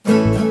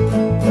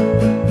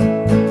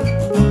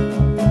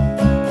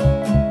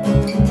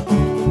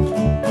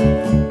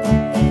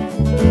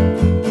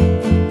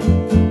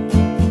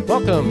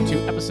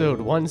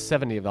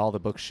170 of the All the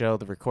Books show,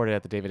 the recorded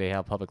at the David A.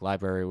 Howe Public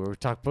Library, where we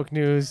talk book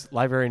news,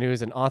 library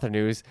news, and author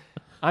news.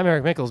 I'm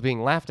Eric Mickles,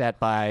 being laughed at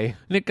by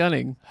Nick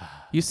Gunning.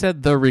 You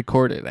said the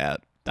recorded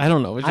at. I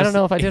don't know. I don't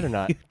know if I did or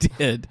not. You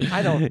did.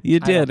 I don't. You I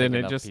don't did, think and it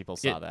enough just people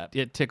saw that.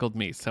 It tickled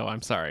me. So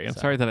I'm sorry. I'm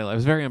sorry that it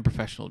was very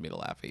unprofessional of me to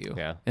laugh at you.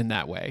 Yeah. In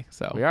that way.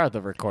 So We are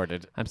the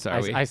recorded. I'm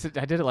sorry. I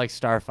did it like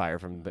Starfire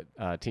from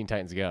the Teen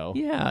Titans Go.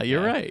 Yeah,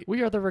 you're right.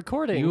 We are the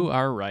recording. You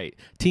are right.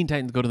 Teen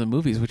Titans Go to the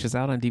Movies, which is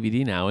out on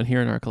DVD now and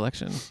here in our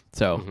collection.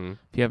 So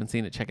if you haven't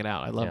seen it, check it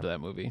out. I loved that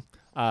movie.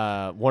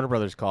 Warner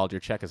Brothers called. Your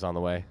check is on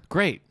the way.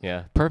 Great.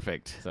 Yeah.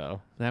 Perfect. So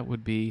That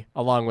would be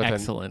along with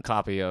excellent. a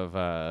copy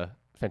of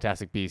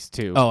Fantastic Beasts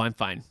 2. Oh, I'm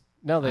fine.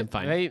 No, I'm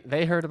fine.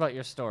 They heard about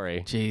your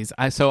story. Jeez.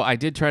 I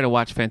did try to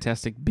watch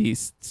Fantastic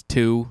Beasts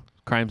 2,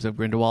 Crimes of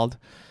Grindelwald,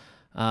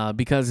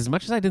 because as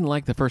much as I didn't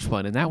like the first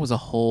one, and that was a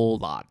whole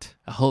lot.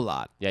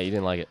 Yeah, you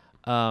didn't like it.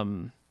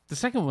 The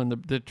second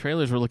one, the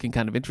trailers were looking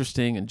kind of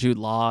interesting, and Jude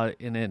Law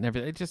in it and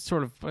everything. It just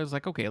sort of, I was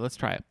like, okay, let's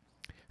try it.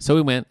 So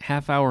we went,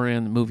 half hour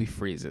in, the movie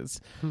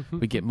freezes.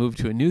 We get moved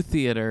to a new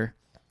theater.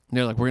 And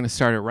they're like, we're going to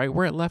start it right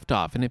where it left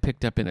off. And it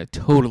picked up in a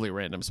totally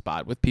random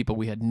spot with people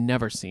we had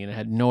never seen and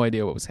had no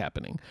idea what was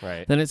happening.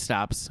 Right. Then it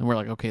stops, and we're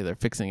like, okay, they're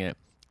fixing it.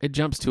 It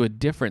jumps to a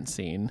different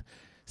scene.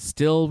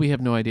 Still, we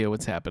have no idea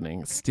what's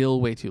happening.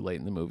 Still way too late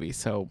in the movie.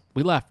 So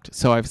we left.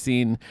 So I've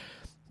seen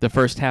the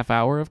first half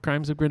hour of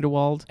Crimes of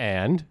Grindelwald.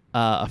 And?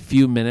 A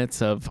few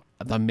minutes of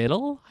the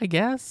middle, I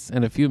guess.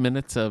 And a few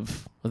minutes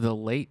of the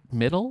late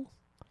middle.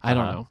 I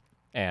don't know.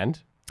 And?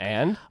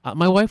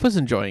 My wife was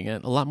enjoying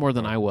it a lot more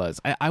than I was.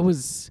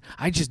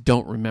 I just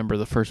don't remember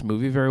the first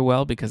movie very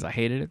well because I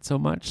hated it so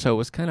much. So it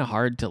was kind of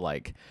hard to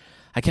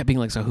I kept being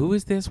like, so who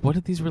is this? What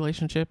are these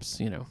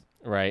relationships?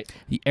 Right.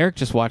 Eric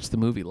just watched the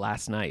movie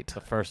last night. The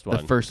first one.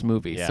 The first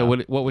movie. Yeah. So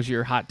what was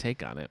your hot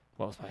take on it?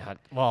 What was my hot?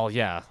 Well,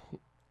 yeah.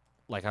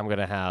 Like, I'm going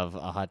to have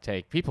a hot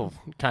take. People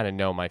kind of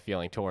know my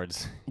feeling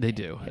towards They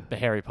do. the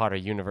Harry Potter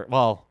universe.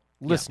 Well,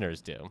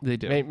 listeners do. They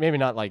do. Maybe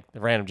not like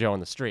the random Joe on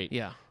the street.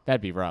 Yeah.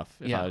 That'd be rough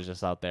if Yeah. I was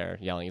just out there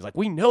yelling. He's like,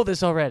 we know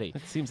this already.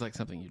 It seems like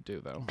something you do,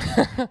 though.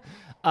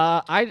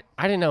 I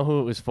didn't know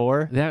who it was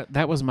for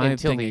that was my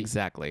Until thing the-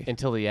 exactly.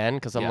 until the end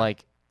because I'm Yeah.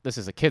 like, this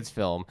is a kid's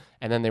film.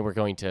 And then they were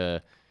going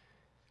to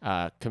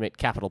commit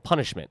capital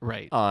punishment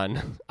Right.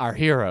 on our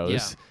heroes.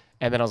 Yeah.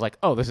 And then I was like,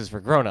 oh, this is for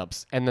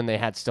grown-ups. And then they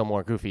had still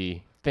more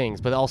goofy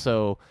things, but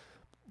also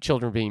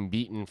children being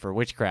beaten for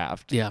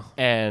witchcraft. Yeah.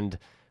 And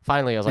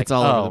finally I was like, It's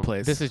all over oh, the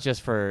place. this is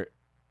just for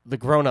the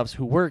grown-ups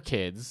who were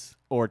kids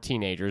or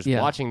teenagers Yeah.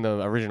 watching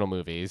the original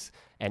movies,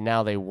 and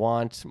now they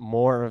want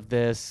more of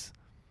this,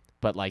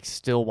 but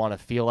still want to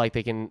feel like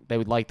they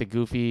would like the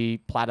goofy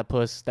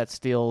platypus that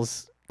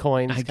steals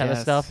coins I kind of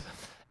guess.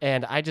 stuff.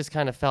 And I just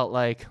kind of felt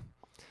like,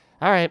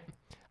 all right,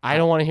 I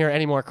don't want to hear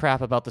any more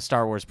crap about the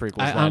Star Wars prequels.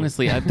 then.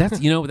 Honestly,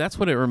 that's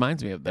what it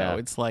reminds me of, though. Yeah.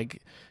 It's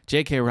like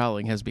J.K.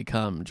 Rowling has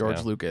become George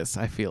Yeah. Lucas,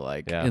 I feel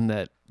like, Yeah. in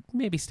that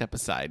maybe step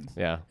aside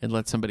Yeah. and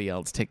let somebody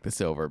else take this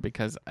over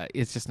because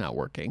it's just not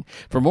working.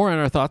 For more on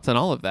our thoughts on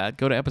all of that,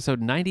 go to episode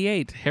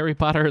 98, Harry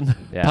Potter and the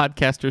Yeah.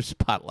 Podcaster's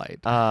Spotlight.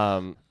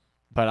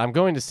 But I'm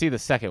going to see the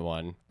second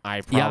one.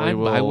 I probably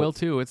will. I will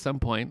too at some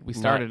point. We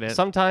started it.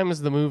 Sometimes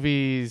the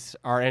movies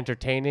are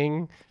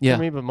entertaining Yeah.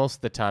 for me, but most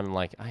of the time I'm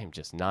like, I am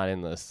just not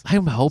in this.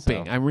 I'm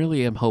hoping. So- I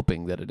really am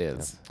hoping that it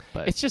is.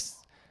 But It's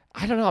just,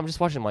 I don't know. I'm just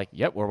watching like,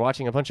 yep, we're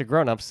watching a bunch of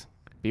grown-ups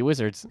be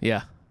wizards.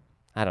 yeah,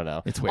 I don't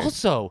know. It's weird.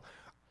 Also,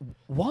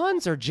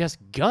 wands are just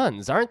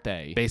guns, aren't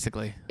they?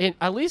 basically.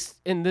 At least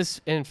in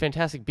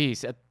Fantastic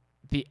Beasts, at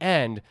the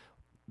end,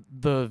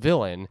 the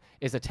villain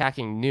is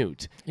attacking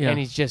Newt, Yeah. and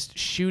he's just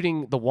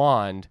shooting the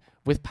wand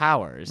with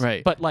powers.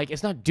 Right. But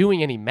it's not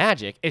doing any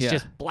magic. It's Yeah.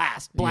 just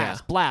blast,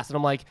 blast, Yeah. blast. And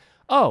I'm like,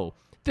 oh,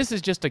 this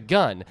is just a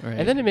gun. Right.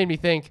 And then it made me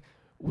think,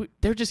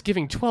 they're just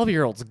giving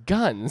 12-year-olds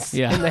guns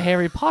Yeah. in the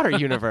Harry Potter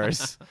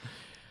universe.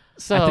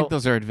 So I think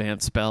those are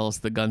advanced spells,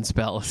 the gun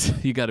spells.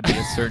 You got to be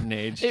a certain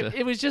age. to-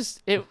 it was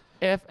just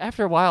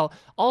after a while.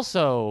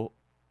 Also,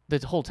 the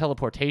whole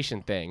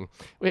teleportation thing.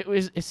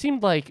 It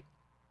seemed like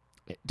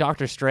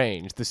Doctor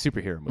Strange, the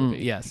superhero movie,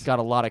 yes. got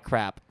a lot of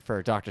crap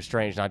for Doctor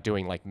Strange not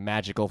doing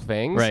magical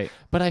things. Right.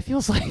 But I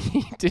feels like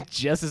he did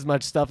just as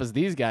much stuff as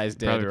these guys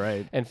did. Probably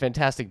right. And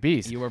Fantastic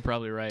Beasts, You were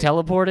probably right.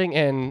 teleporting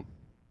and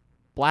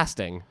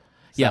blasting.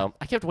 So Yeah.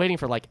 I kept waiting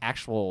for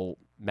actual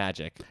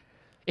magic.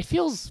 It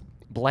feels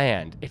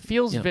bland. It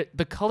feels Yeah.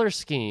 the color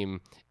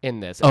scheme in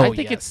this. Oh, I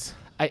think yes.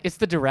 it's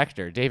the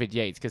director, David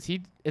Yates, because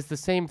it's the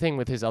same thing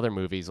with his other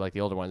movies, like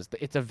the older ones.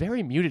 It's a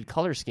very muted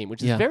color scheme,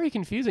 which is Yeah. very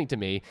confusing to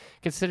me,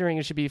 considering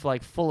it should be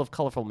full of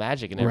colorful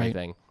magic and Right.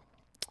 everything.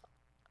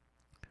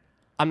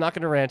 I'm not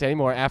going to rant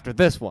anymore after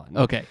this one.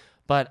 Okay.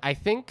 But I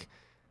think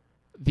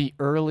the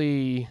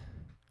early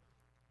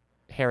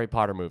Harry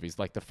Potter movies,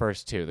 like the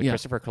first two, the Yeah.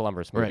 Christopher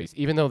Columbus Right. movies,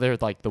 even though they're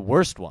the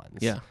worst ones,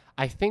 Yeah.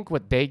 I think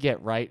what they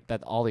get right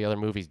that all the other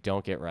movies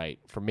don't get right,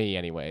 for me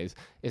anyways,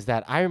 is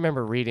that I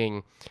remember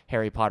reading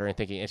Harry Potter and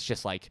thinking it's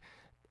just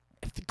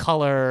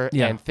color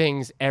Yeah. and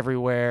things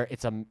everywhere.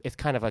 It's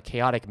kind of a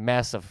chaotic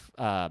mess of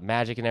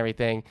magic and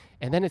everything.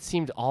 And then it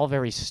seemed all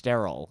very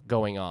sterile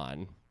going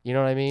on. You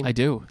know what I mean? I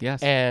do.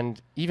 Yes.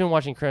 And even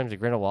watching Crimes of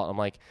Grindelwald, I'm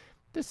like,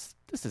 this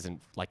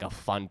isn't like a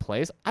fun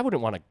place. I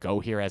wouldn't want to go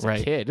here as a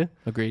Right. kid.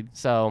 Agreed.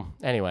 So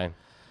anyway,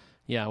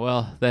 Yeah.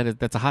 Well,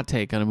 that's a hot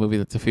take on a movie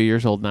that's a few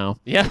years old now.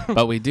 yeah.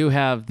 But we do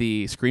have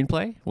the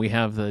screenplay. We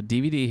have the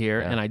DVD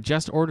here, Yeah. and I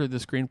just ordered the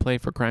screenplay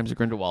for Crimes of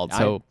Grindelwald.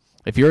 So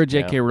if you're a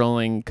J.K.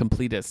 Rowling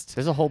completist,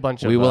 There's a whole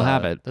bunch of We will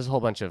have it. There's a whole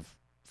bunch of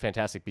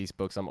Fantastic Beasts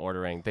books I'm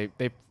ordering.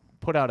 They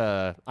put out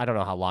I don't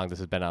know how long this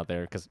has been out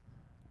there because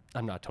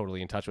I'm not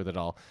totally in touch with it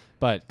all.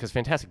 But because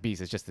Fantastic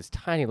Beasts is just this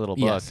tiny little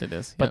book. yes, it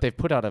is. But Yep. they've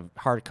put out a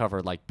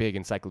hardcover like big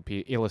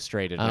encyclopedia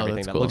illustrated and Oh, everything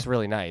that's that cool. looks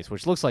really nice,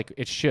 which looks like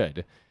it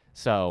should.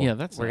 So Yeah,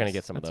 that's we're gonna nice.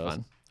 get some That's of those.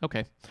 Fun.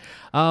 Okay.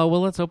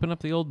 Well, let's open up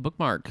the old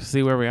bookmark,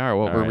 see where we are,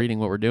 what All we're right. reading,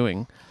 what we're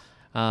doing.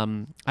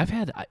 I'm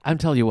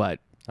telling you what,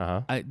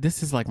 Uh-huh.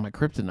 this is like my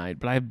kryptonite,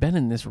 but I've been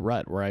in this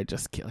rut where I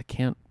just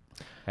can't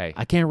Hey,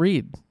 I can't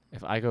read.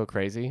 if I go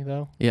crazy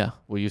though, Yeah.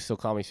 will you still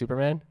call me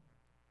Superman?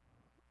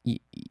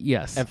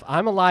 Yes. If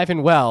I'm alive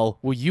and well,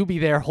 will you be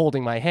there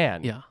holding my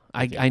hand? yeah.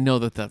 Okay. I know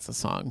that's a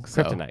song.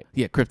 So. Kryptonite.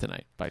 Yeah,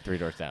 Kryptonite. By Three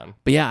Doors Down.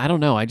 But yeah, I don't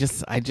know. I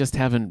just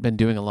haven't been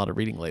doing a lot of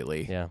reading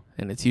lately. Yeah.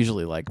 And it's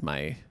usually like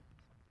my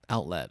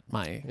outlet,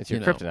 It's your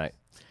you know. kryptonite.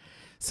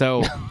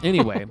 So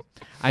anyway,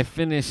 I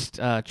finished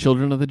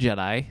Children of the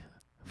Jedi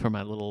for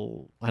my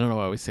little. I don't know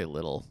why I always say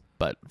little,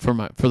 but for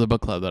the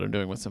book club that I'm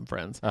doing with some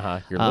friends. Uh-huh.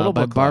 Your little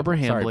by book club.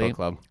 Barbara Sorry, Hambly. book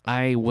club.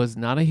 I was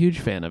not a huge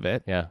fan of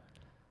it. Yeah.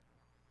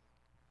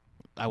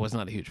 I was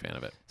not a huge fan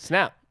of it.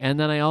 Snap. And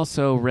then I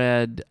also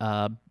read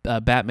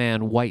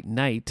Batman White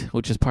Knight,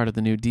 which is part of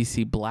the new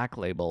DC Black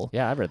label.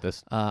 Yeah, I've read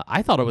this.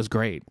 I thought it was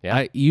great.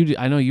 Yeah.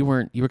 I know you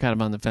were kind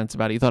of on the fence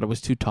about it. You thought it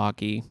was too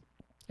talky.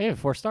 I gave it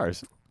 4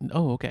 stars.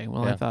 Oh, okay.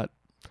 Well, I Yeah. thought.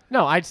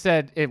 No, I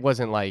said it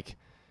wasn't like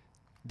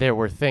there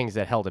were things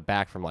that held it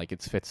back from like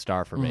its 5th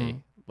star for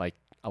me. Like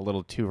a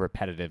little too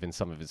repetitive in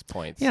some of his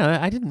points. Yeah,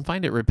 I didn't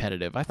find it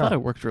repetitive. I thought Huh.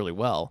 it worked really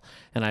well.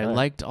 And I Right.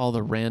 liked all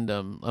the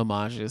random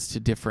homages to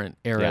different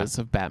eras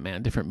of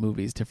Batman, different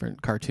movies,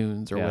 different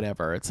cartoons or Yeah.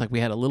 whatever. It's like we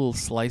had a little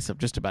slice of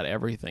just about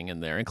everything in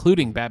there,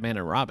 including Batman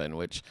and Robin,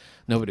 which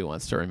nobody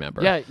wants to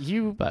remember. Yeah,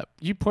 you But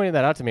pointed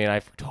that out to me, and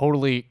I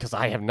totally, because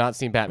I have not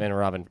seen Batman and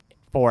Robin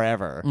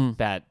forever,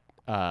 that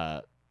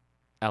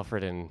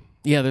Alfred and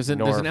yeah, there's an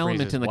Nora element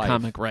Freese's in the wife.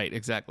 comic, right,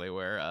 exactly,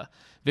 where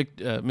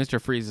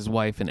Mr. Freeze's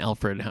wife and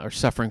Alfred are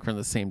suffering from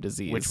the same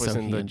disease. which was so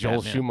in he the and Joel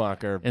Batman-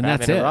 Schumacher And Batman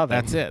that's it. and Robin.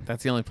 That's it.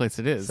 That's the only place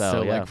it is. So,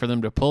 So, yeah. like, for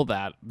them to pull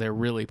that, they're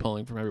really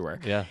pulling from everywhere.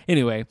 Yeah.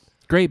 Anyway,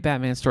 great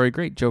Batman story,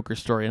 great Joker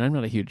story, and I'm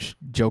not a huge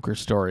Joker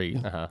story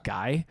Uh-huh.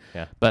 guy.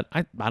 Yeah. But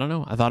I don't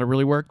know. I thought it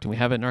really worked, and we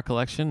have it in our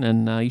collection,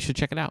 and you should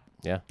check it out.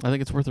 Yeah. I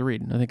think it's worth a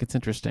read. I think it's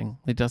interesting.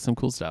 It does some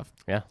cool stuff.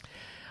 Yeah.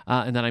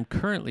 And then I'm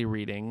currently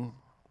reading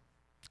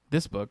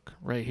this book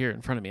right here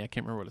in front of me. I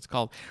can't remember what it's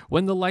called.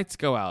 When the Lights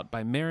Go Out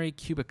by Mary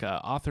Kubica,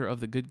 author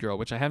of The Good Girl,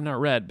 which I have not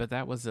read, but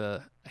that was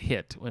a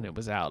hit when it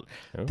was out.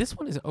 Oh. This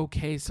one is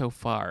okay so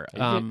far.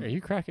 Are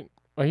you cracking?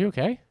 Are you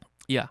okay?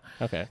 Yeah.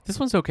 Okay. This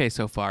one's okay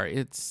so far.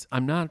 It's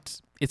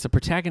a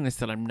protagonist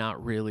that I'm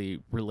not really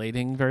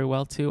relating very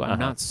well to. I'm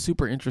not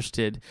super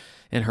interested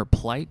in her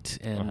plight,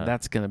 and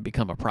that's going to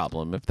become a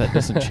problem if that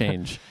doesn't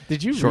change.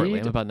 Did you shortly?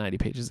 read? I'm about 90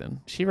 pages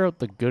in. She wrote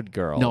The Good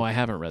Girl. No, I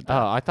haven't read that.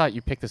 Oh, I thought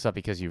you picked this up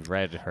because you've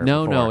read her.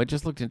 no, before. it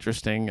just looked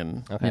interesting,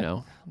 and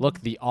Okay.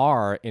 Look, the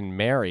R in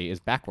Mary is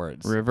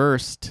backwards.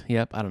 reversed.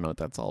 Yep, I don't know what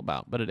that's all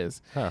about, but it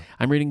is. Huh.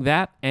 I'm reading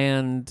that,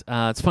 and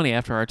it's funny.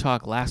 After our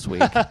talk last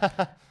week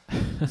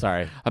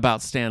Sorry,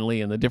 about Stan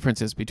Lee and the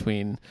differences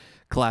between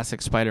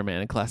classic Spider-Man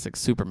and classic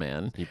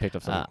Superman, you picked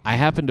up some. I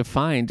happened to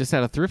find just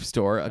at a thrift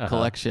store a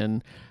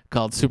collection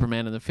called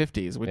Superman in the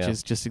 50s, which Yeah.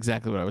 is just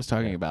exactly what I was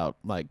talking about,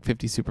 like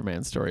 50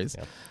 Superman stories.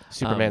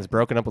 Superman's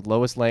broken up with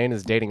Lois Lane,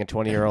 is dating a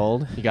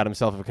 20-year-old. He got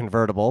himself a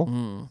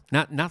convertible.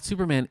 Not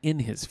Superman in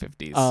his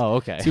 50s. Oh,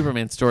 okay.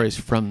 Superman stories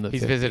from the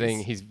He's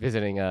 50s.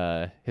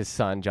 visiting his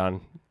son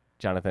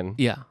Jonathan.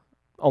 Yeah.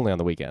 Only on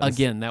the weekends.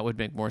 Again, that would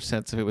make more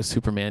sense if it was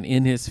Superman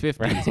in his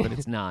 50s, but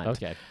it's not.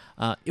 Okay.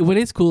 What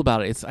is cool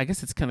about it, I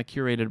guess it's kind of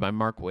curated by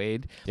Mark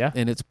Waid. Yeah.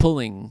 And it's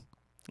pulling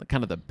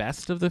kind of the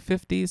best of the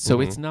 50s. So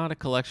it's not a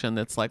collection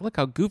that's like, look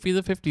how goofy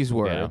the 50s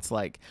were. Yeah. It's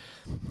like,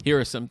 here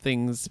are some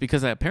things,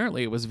 because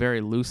apparently it was very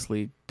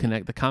loosely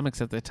connected. The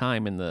comics at the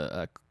time in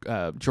the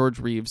George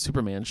Reeves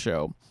Superman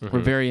show were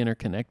very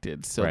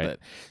interconnected, so Right. that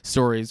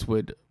stories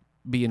would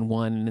be in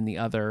one and in the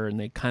other, and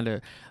they kind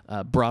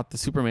of brought the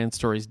Superman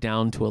stories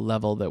down to a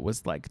level that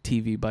was like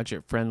TV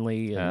budget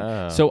friendly. And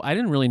Oh. so I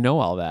didn't really know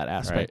all that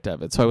aspect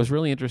of it. So I was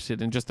really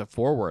interested in just the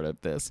forward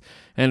of this,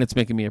 and it's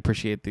making me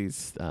appreciate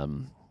these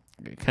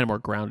kind of more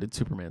grounded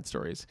Superman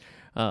stories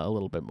a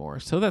little bit more.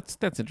 So that's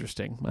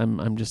interesting.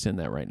 I'm just in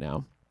that right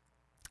now.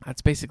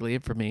 That's basically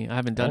it for me. I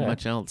haven't done Okay.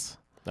 much else.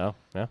 Oh,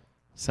 yeah.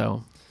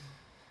 So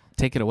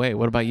take it away.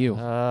 What about you?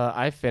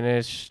 I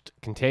finished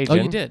Contagion.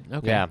 Oh, you did?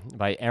 Okay. Yeah,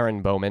 by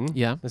Aaron Bowman.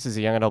 Yeah. This is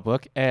a young adult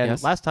book. And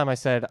Yes. last time I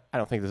said, I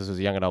don't think this was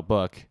a young adult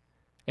book.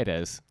 It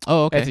is.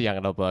 Oh, okay. It's a young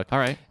adult book. All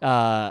right.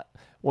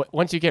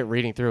 Once you get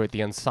reading through it,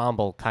 the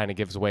ensemble kind of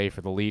gives way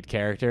for the lead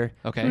character,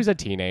 Okay. who's a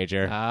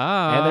teenager,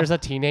 Ah. and there's a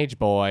teenage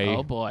boy.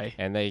 Oh boy.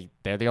 And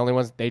they're the only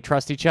ones. They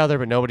trust each other,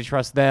 but nobody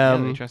trusts Yeah,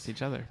 them. they trust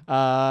each other.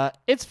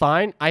 It's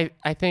fine. I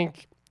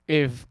think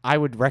if I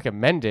would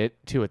recommend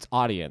it to its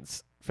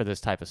audience for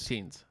this type of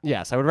Teens.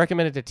 yes, I would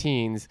recommend it to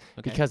teens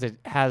Okay. because it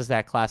has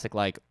that classic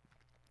like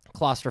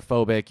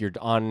claustrophobic. You're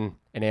on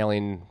an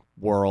alien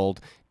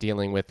world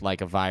dealing with like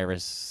a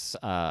virus.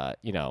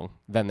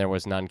 Then there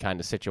was none kind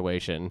of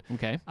situation.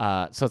 Okay.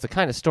 So it's a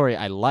kind of story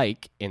I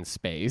like in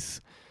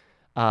space.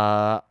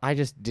 I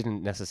just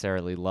didn't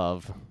necessarily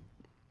love.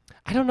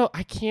 I don't know.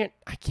 I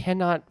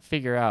cannot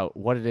figure out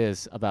what it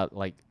is about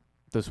like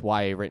this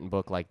YA written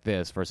book like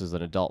this versus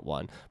an adult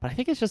one. But I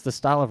think it's just the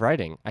style of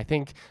writing. I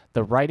think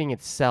the writing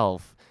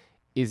itself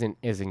isn't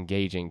as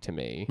engaging to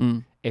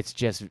me. It's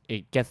just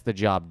it gets the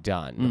job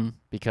done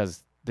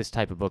because this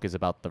type of book is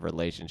about the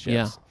relationships.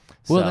 Yeah.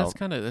 Well, So- that's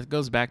kind of that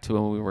goes back to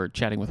when we were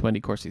chatting with Wendy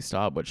Corsi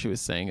Staub, what she was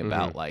saying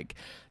about like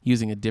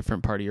using a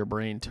different part of your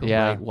brain to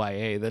Yeah. write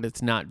YA. That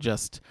it's not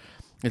just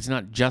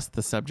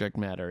the subject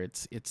matter.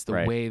 It's the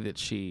Right. way that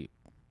she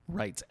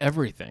writes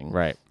everything.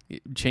 right.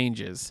 It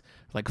changes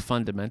like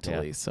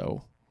fundamentally. Yeah.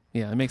 So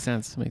yeah, it makes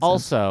sense.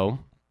 Also,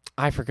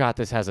 I forgot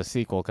this has a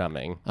sequel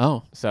coming.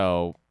 Oh,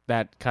 So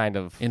that kind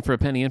of in for a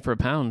penny, in for a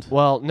pound.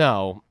 well,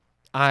 no,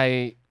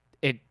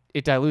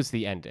 it dilutes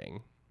the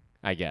ending.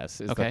 I guess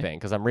is Okay. the thing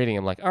because I'm reading.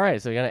 I'm like, all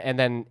right, so you're gonna, and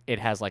then it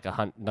has like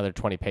another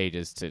 20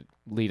 pages to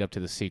lead up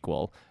to the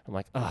sequel. I'm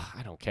like, ugh,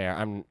 I don't care.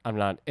 I'm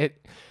not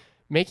it.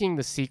 Making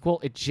the sequel,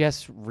 it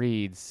just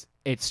reads.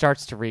 It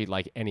starts to read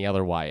like any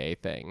other YA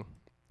thing.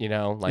 You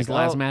know, like Is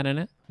Lazmat in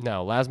it?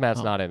 No,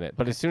 Lazmat's not in it.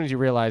 But as soon as you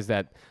realize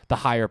that the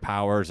higher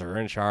powers are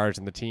in charge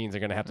and the teens are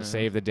going to have to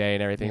save the day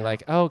and everything,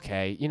 like,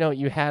 okay,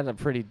 you had a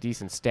pretty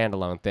decent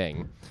standalone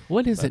thing.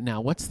 What is it now?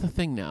 What's the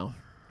thing now?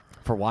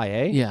 For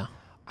YA? Yeah.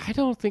 I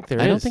don't think there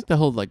is. I don't think the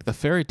whole like the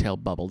fairy tale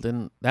bubble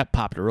that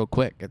popped real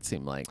quick. It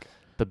seemed like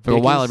the for a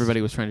while biggest-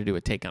 everybody was trying to do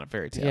a take on a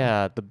fairy tale.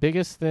 Yeah, the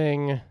biggest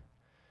thing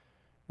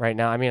right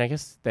now, I mean, I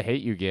guess The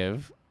Hate U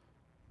Give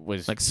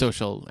was like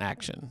social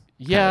action.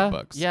 yeah, kind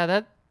of books.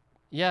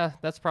 yeah,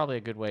 that's probably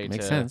a good way Makes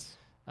to sense.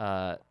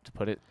 To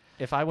put it.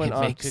 If I went It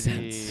on makes to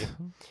sense.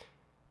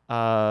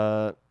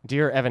 the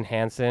Dear Evan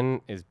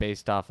Hansen is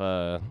based off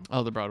a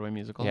Oh, the Broadway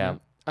musical. yeah.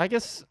 I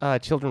guess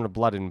Children of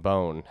Blood and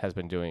Bone has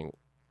been doing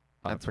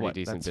That's pretty what.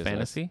 decent That's business.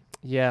 fantasy.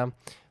 Yeah,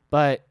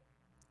 but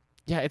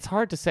yeah, it's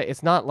hard to say.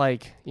 It's not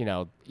like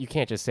you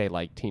can't just say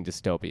like teen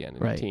dystopian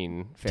and Right.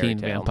 teen fairy Teen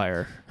tale.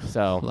 vampire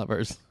So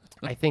lovers.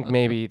 I think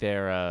maybe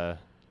they're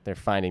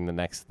finding the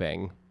next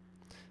thing.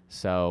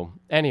 So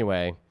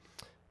anyway,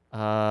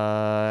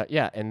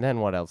 yeah. And then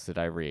what else did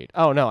I read?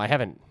 Oh no, I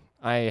haven't.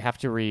 I have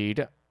to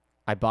read.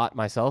 I bought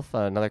myself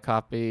another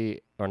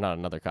copy, or not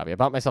another copy. I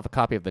bought myself a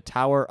copy of The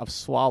Tower of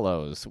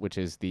Swallows, which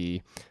is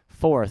the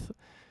 4th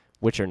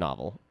Witcher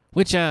novel.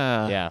 Which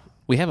Yeah,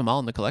 we have them all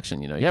in the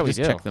collection. You Yeah, can we just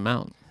do. check them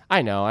out.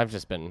 I know. I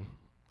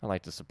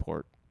like to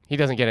support. He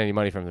doesn't get any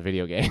money from the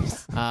video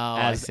games Oh,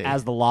 I see.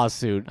 as the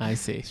lawsuit I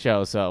see.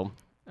 show. So,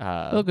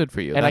 Oh, good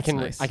for you. and That's I can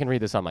nice. I can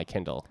read this on my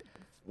Kindle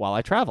while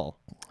I travel.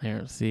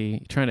 Here, see, you're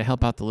trying to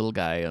help out the little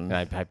guy, and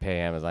And I pay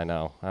him as I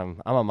know. I'm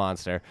a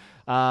monster.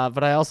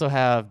 But I also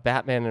have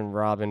Batman and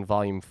Robin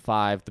Volume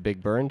 5, The Big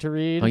Burn to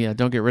read. oh yeah,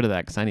 don't get rid of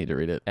that because I need to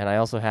read it. And I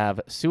also have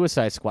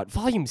Suicide Squad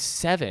Volume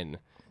 7,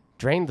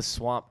 Drain the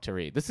Swamp to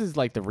read. This is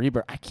like the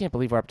rebirth. I can't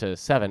believe we're up to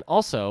 7.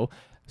 Also,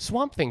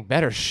 Swamp Thing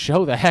better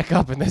show the heck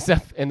up in this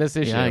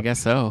issue. Yeah, I guess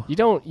so. You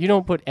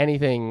don't put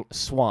anything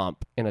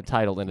swamp in a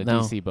title in a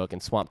No. DC book,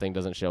 and Swamp Thing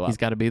doesn't show up. He's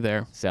got to be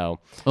there. So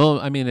Well,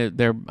 I mean,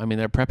 they're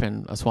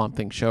prepping a Swamp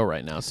Thing show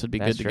right now, so it'd be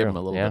That's good to give true, him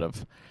a little yeah. bit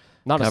of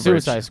not a coverage.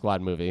 Suicide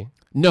Squad movie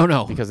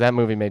no. because that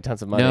movie made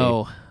tons of money.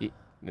 No,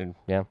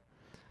 Yeah.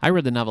 I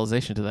read the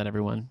novelization to that.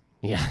 Everyone,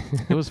 Yeah.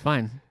 it was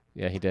fine.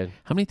 Yeah, he did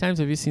How many times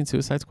have you seen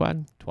Suicide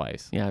Squad?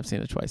 twice. Yeah, I've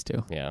seen it twice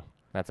too. Yeah,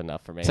 that's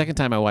enough for me. Second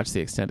time I watched the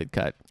extended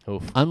cut.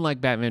 Oof.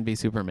 Unlike Batman v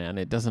Superman,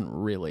 it doesn't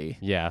really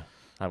Yeah,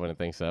 I wouldn't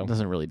think so.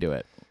 do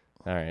it.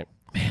 All right,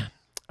 man.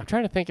 I'm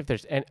trying to think if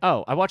there's any.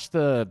 Oh, I watched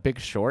The Big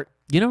Short.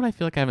 You know what I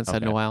feel like I haven't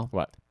said in a Okay. while?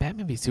 What?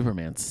 Batman v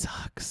Superman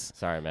sucks.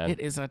 Sorry, man. It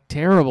is a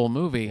terrible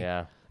movie.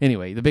 Yeah,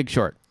 Anyway, The Big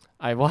Short,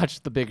 I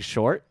watched The Big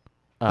Short.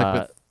 like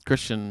with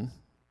Christian.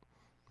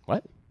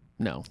 What?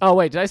 No. Oh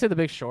wait, did I say The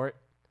Big Short?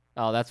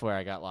 Oh, that's where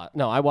I got lost.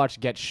 No, I watched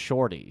Get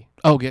Shorty.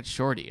 Oh, Get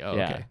Shorty. Oh,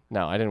 Yeah. okay.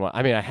 No, I didn't want.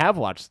 I mean, I have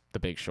watched The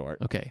Big Short.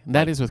 Okay,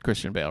 that is with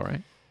Christian Bale,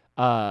 right?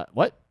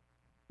 What?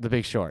 The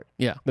Big Short.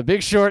 Yeah. The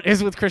Big Short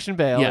is with Christian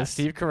Bale and Yes.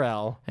 Steve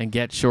Carell, And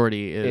Get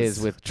Shorty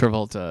is with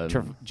Travolta.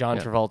 and- John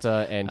yeah.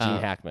 Travolta, and Gene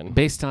Uh, Hackman.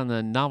 Based on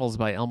the novels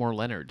by Elmore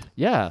Leonard.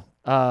 Yeah.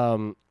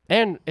 And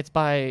it's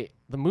by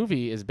the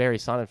movie is Barry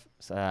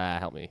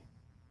help me.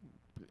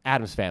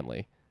 Adam's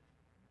Family.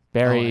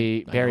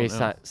 Barry I Barry don't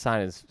know.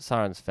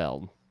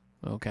 Sonnenfeld.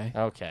 Okay.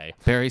 Okay.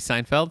 Barry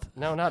Seinfeld.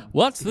 No, not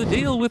What's the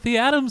deal with the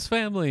Addams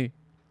Family?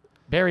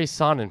 Barry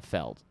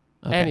Sonnenfeld.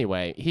 Okay.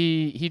 Anyway,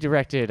 he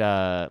directed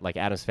like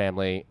Adam's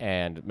Family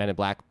and Men in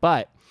Black,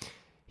 but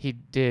He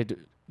did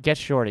Get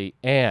Shorty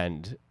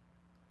and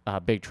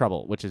Big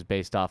Trouble, which is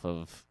based off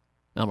of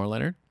Elmer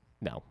Leonard.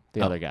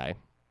 the other guy,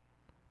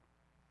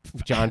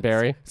 John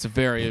Barry. It's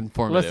very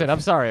informative. Listen,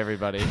 I'm sorry,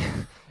 everybody.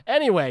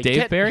 Anyway,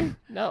 Dave Barry?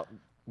 No,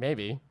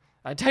 maybe.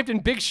 I typed in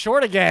Big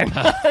Short again.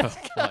 Oh,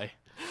 boy.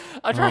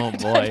 I'm trying to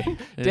type in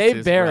This Dave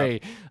is Barry.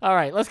 rough. All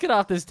right, let's get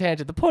off this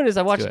tangent. The point is,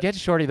 I watched do it. Get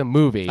Shorty the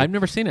movie I've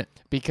never seen it.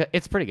 because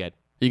it's pretty good.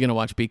 You gonna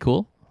watch Be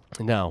Cool?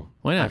 No,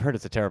 Why not? I've heard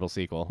it's a terrible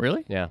sequel.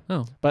 Really? Yeah,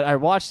 Oh, but I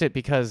watched it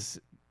because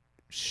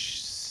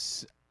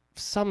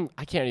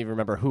I can't even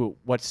remember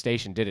what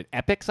station did it.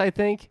 Epix, I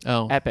think.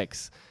 oh,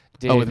 Epix.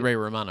 Did, with Ray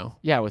Romano.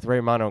 Yeah, with Ray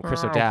Romano and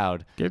Chris Oh.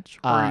 O'Dowd. Get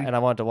And I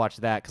wanted to watch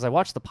that because I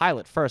watched the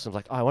pilot first. And I was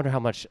like, oh, I wonder how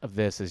much of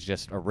this is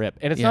just a rip.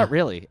 And it's Yeah. not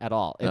really at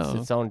all. It's Oh,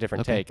 its own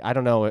different okay. take. I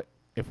don't know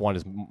if one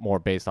is more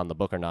based on the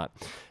book or not.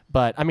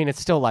 But, I mean,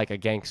 it's still like a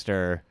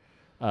gangster,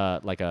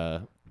 like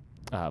a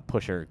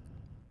pusher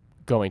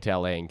going to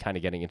L.A. and kind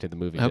of getting into the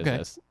movie Okay.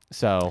 business.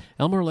 So,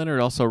 Elmer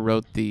Leonard also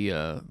wrote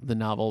the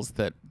novels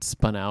that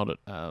spun out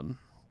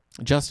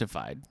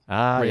Justified.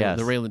 yes.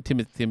 The Raylan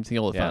Timothy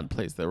Oliphant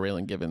plays the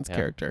Raylan Givens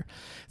character.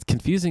 It's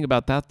confusing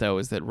about that though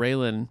is that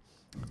Raylan,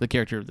 the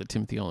character that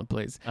Timothy Oliphant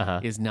plays,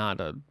 is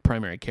not a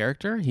primary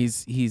character.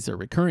 He's a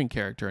recurring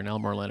character in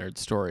Elmer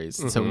Leonard's stories.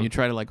 And so when you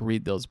try to like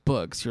read those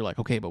books, you're like,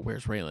 okay, but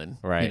where's Raylan?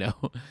 Right. You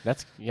know,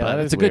 That's, but that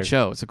it's is a weird. good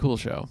show. It's a cool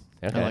show.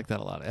 Okay. I like that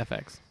a lot.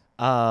 FX.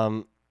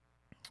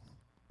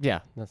 Yeah,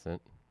 that's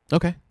it.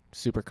 Okay.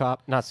 Super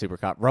Cop? Not Super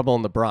Cop. Rubble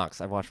in the Bronx.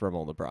 I watched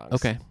Rubble in the Bronx.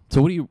 Okay.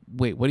 So what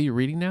are you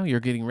reading now?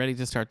 You're getting ready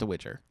to start The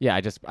Witcher. Yeah,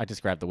 I just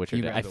grabbed The Witcher.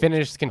 You today. grabbed I The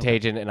finished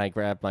Contagion and I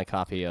grabbed my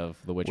copy of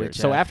The Witcher. Which,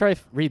 So after I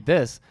read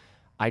this,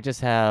 I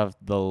just have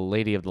The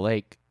Lady of the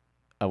Lake,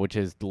 which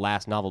is the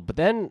last novel. But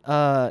then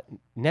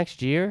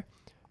next year,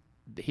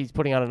 he's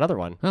putting out another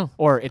one. Oh.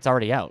 Or it's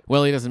already out.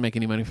 Well, he doesn't make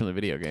any money from the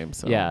video game,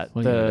 so Yeah,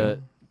 what are you gonna the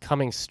do?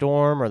 Coming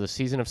Storm or the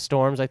Season of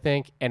Storms, I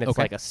think, and it's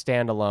Okay. like a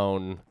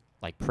standalone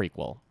like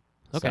prequel.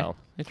 Okay. So,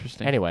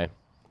 Interesting. anyway,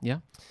 Yeah.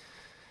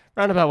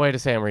 roundabout way to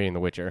say I'm reading The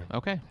Witcher,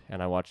 Okay.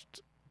 and I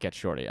watched Get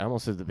Shorty. I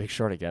almost did The Big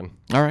Short again.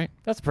 All right.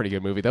 That's a pretty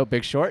good movie though.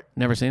 Big Short.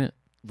 Never seen it.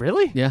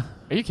 Really? Yeah.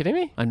 Are you kidding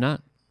me? I'm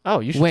not. Oh,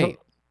 you should. Wait.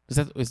 Is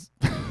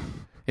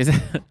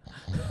that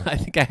I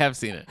think I have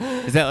seen it.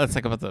 That's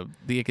like about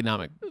the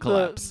economic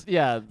collapse?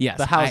 Yeah. Yes.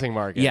 The housing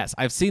market. Yes,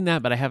 I've seen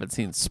that, but I haven't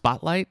seen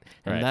Spotlight,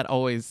 and Right. that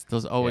always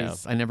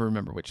I never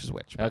remember which is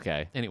which. but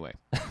Okay. Anyway.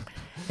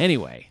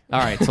 All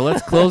right, so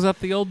let's close up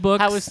the old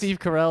books. How was Steve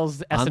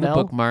Carell's SNL? on the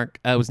bookmark?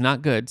 It was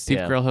not good. Steve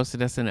Yeah. Carell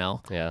hosted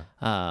SNL.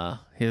 Yeah.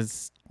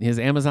 His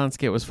Amazon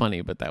skit was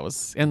funny, but that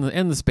was and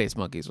the Space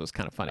Monkeys was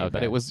kind of funny,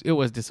 but Okay. it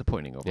was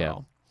disappointing Yeah.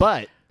 overall.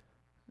 But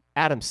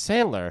Adam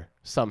Sandler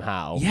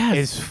somehow Yes.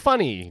 is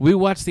funny. We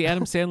watched the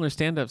Adam Sandler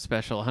stand-up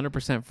special,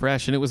 100%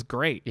 Fresh, and it was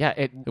great. Yeah,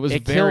 it was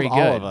it very killed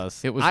all good. of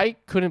us. It was- I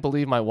couldn't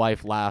believe my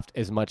wife laughed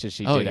as much as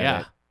she Oh, did yeah.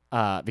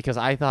 at it. Because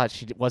I thought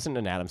she wasn't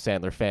an Adam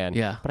Sandler fan.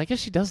 Yeah. But I guess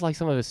she does like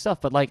some of his stuff.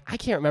 But like, I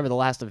can't remember the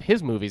last of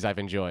his movies I've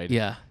enjoyed.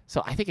 Yeah,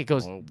 So I think it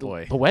goes. Oh,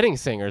 boy. The Wedding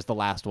Singer is the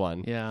last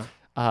one. yeah,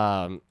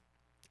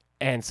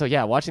 And so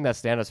yeah, watching that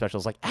stand-up special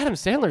is like Adam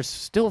Sandler's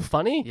still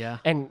funny. Yeah.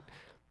 And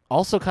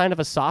also kind of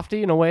a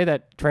softie in a way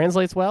that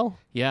translates well.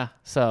 yeah.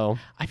 So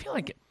I feel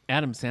like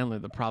Adam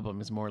Sandler, the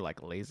problem is more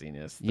like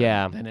laziness than,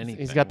 Yeah. than He's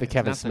anything. got the It's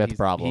Kevin not that Smith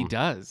problem. He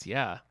does,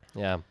 yeah.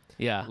 yeah,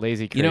 Yeah.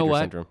 lazy You creator know what?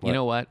 syndrome. You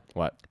know what?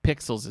 What?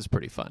 Pixels is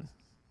pretty fun.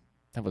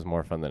 That was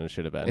more fun than it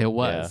should have been. It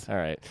was. Yeah. All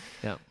right.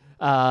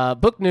 Yeah.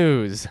 Book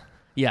news.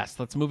 Yes,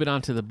 let's move it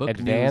on to the book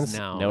Advance news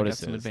now.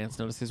 notices. We got some advance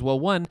notices. Well,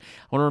 one,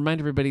 I want to remind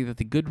everybody that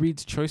the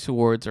Goodreads Choice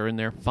Awards are in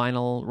their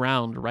final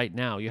round right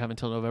now. You have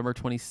until November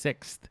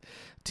 26th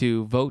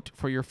to vote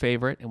for your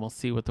favorite, and we'll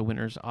see what the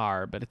winners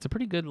are. But it's a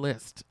pretty good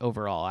list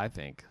overall, I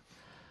think.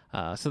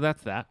 So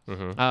that's that.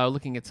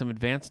 Looking at some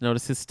advance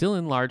notices, still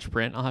in large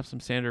print. I'll have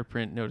some standard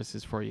print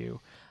notices for you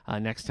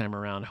next time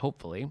around,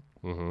 hopefully.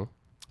 Mm-hmm.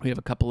 We have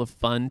a couple of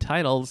fun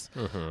titles.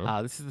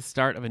 This is the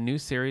start of a new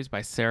series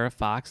by Sarah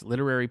Fox,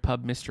 Literary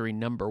Pub Mystery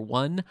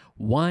 #1,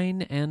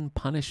 Wine and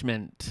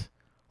Punishment.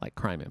 Like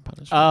Crime and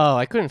Punishment. Oh,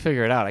 I couldn't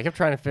figure it out. I kept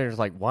trying to figure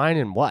like wine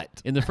and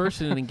what. In the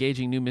first in an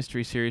engaging new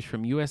mystery series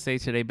from USA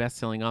Today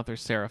bestselling author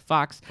Sarah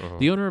Fox,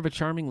 the owner of a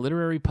charming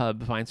literary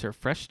pub finds her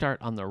fresh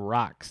start on the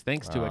rocks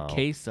thanks to a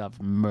case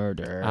of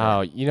murder.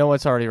 Oh, you know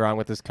what's already wrong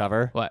with this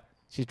cover? What?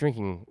 She's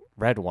drinking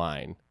red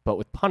wine, but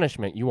with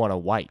punishment, you want a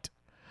white.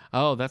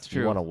 Oh, that's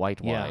true. You want a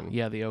white Yeah, wine.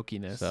 yeah, the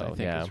oakiness, So, I think,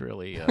 yeah. is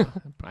really...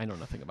 I know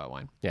nothing about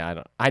wine.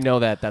 Yeah, I know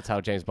that. That's how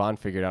James Bond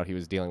figured out he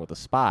was dealing with a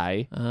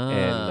spy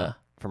in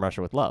From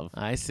Russia with Love.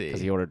 I see.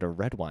 Because he ordered a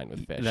red wine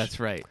with fish. That's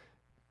right.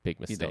 Big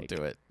You mistake. don't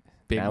do it.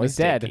 Big Now he's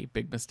dead. mistake-y,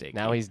 Big mistake.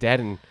 Now he's dead,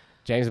 and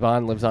James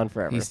Bond lives on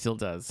forever. He still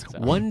does. So.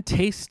 One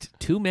Taste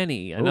Too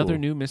Many, another Ooh.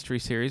 new mystery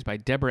series by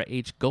Deborah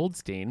H.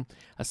 Goldstein,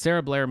 a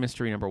Sarah Blair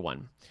mystery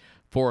 #1.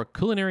 For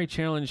Culinary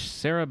Challenge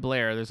Sarah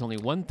Blair, there's only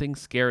one thing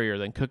scarier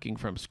than cooking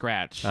from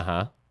scratch.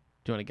 Uh-huh.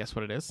 Do you want to guess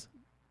what it is?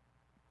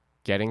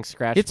 Getting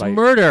scratched It's by...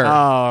 murder.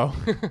 Oh.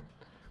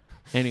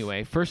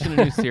 Anyway, first in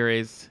a new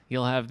series.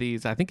 You'll have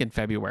these, I think, in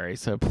February,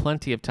 so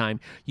plenty of time.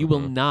 You will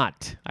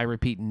not, I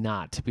repeat,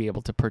 not be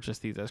able to purchase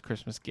these as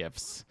Christmas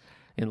gifts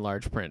in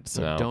large print.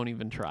 So No. don't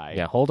even try.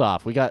 Yeah, hold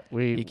off.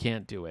 You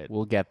can't do it.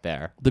 We'll get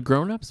there. The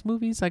grown-ups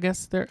movies, I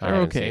guess they're I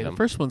haven't okay. seen The them.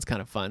 first one's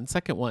kind of fun.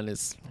 Second one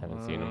is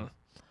Haven't seen him.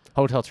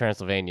 Hotel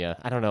Transylvania.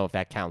 I don't know if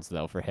that counts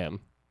though for him.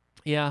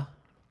 Yeah.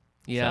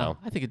 So.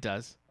 I think it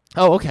does.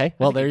 Oh, okay.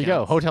 Well, think there it you go.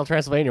 counts. Hotel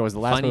Transylvania was the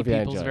last Funny movie I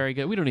People's enjoyed. very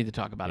good. We don't need to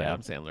talk about Yeah.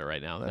 Adam Sandler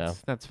right now. No.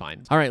 That's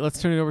fine. All right,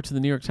 let's turn it over to the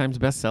New York Times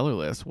bestseller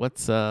list.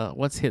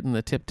 What's hitting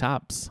the tip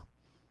tops?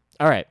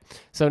 All right.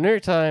 So New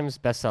York Times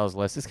bestsellers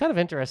list. It's kind of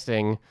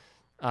interesting.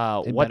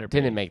 It What better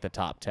didn't be. make the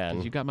top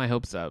 10? You got my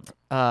hopes up.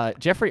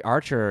 Jeffrey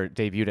Archer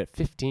debuted at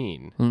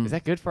 15. Is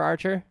that good for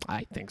Archer?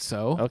 I think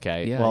so.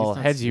 Okay. Yeah, well, he's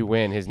not heads you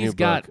win. His new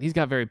book. He's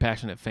got very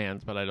passionate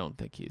fans, but I don't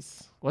think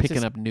he's What's picking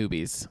his- up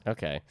newbies.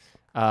 Okay.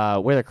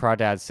 Where the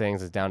Crawdad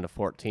Sings is down to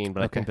 14,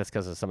 but I Okay. think that's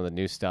because of some of the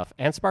new stuff.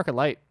 And Spark of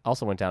Light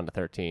also went down to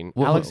 13.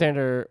 Whoa.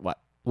 Alexander, what?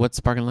 What's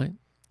Sparking Light?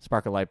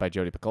 Spark of Light by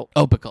Jodi Picoult.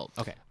 Oh, Picoult.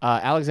 Okay.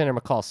 Alexander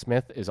McCall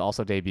Smith is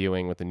also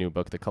debuting with the new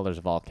book, The Colors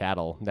of All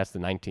Cattle. That's the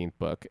 19th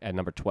book at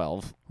number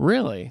 12.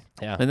 Really?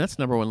 Yeah. And that's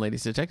number one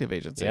ladies detective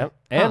agency. Yep.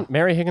 Huh. And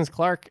Mary Higgins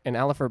Clark and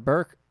Alistair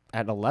Burke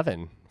at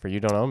 11 for You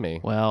Don't Own Me.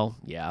 Well,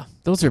 yeah.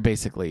 Those are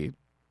basically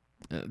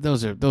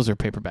those are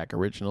paperback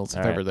originals, if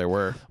All right. ever there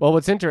were. Well,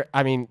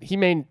 he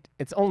made,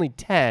 it's only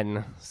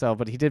 10,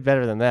 but he did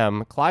better than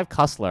them. Clive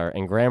Cussler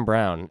and Graham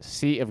Brown,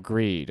 Sea of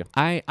Greed.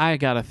 I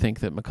gotta think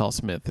that McCall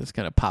Smith is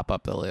gonna pop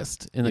up the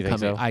list in the You think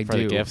coming. so? I For the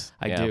do. gifts?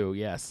 I Yeah. do.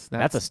 Yes.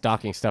 That's a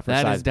stocking stuffer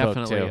that size is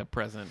definitely book, too. a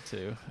present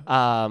too.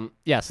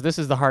 So this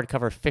is the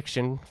hardcover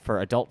fiction for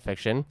adult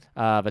fiction.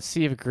 But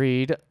Sea of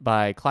Greed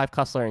by Clive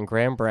Cussler and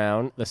Graham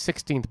Brown, the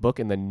 16th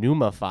book in the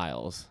Numa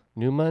files.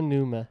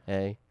 Numa,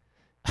 hey.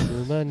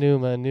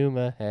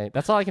 Numa, hey.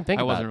 That's all I can think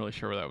I about. wasn't really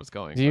sure where that was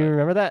going. Do you but-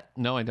 remember that?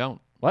 No, I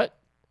don't. What?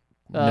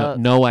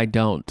 No, I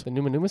don't. The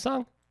Numa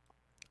song?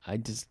 I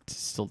just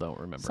still don't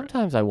remember it.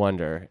 Sometimes I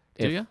wonder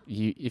Do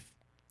if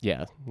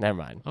yeah, never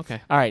mind.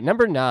 Okay. All right,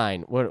 number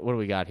 9. What do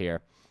we got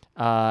here?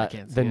 can't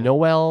see The it.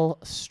 Noel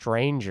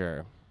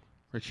Stranger.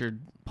 Richard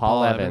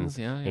Paul Evans,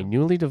 Yeah. a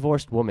newly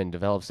divorced woman,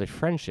 develops a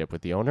friendship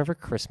with the owner of a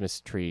Christmas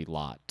tree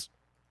lot.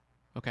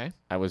 Okay.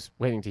 I was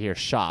waiting to hear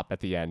shop at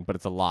the end, but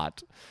it's a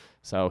lot.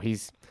 So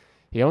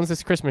he owns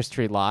this Christmas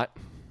tree lot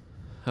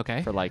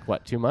Okay. for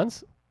 2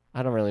 months?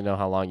 I don't really know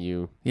how long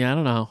you... Yeah, I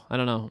don't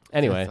know.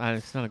 Anyway.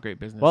 It's not a great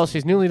business. Well,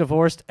 she's newly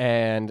divorced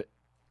and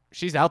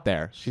she's out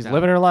there. She's out.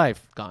 living her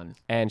life. Gone.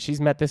 And she's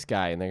met this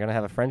guy and they're going to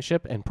have a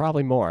friendship and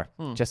probably more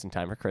just in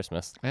time for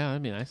Christmas. Yeah,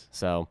 that'd be nice.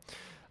 So,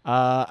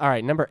 all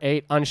right, number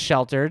 8,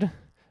 Unsheltered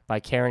by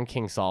Karen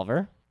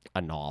Kingsolver, a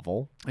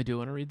novel. I do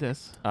want to read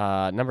this.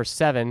 Number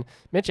 7,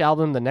 Mitch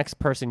Albom, The Next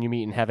Person You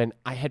Meet in Heaven.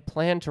 I had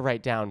planned to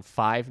write down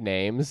 5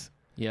 names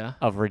Yeah.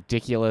 of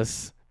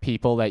ridiculous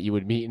people that you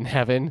would meet in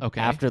heaven Okay.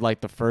 after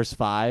the first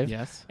 5,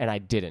 Yes. and I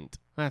didn't.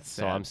 That's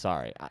So sad. I'm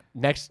sorry.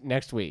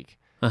 Next week,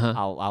 Uh-huh.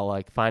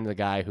 I'll find the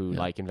guy who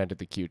invented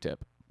the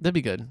Q-tip. That'd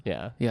be good.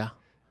 Yeah. Yeah.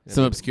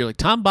 Some obscure, like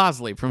Tom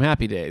Bosley from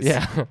Happy Days.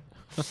 Yeah.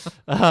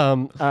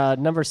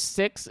 Number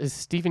 6 is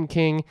Stephen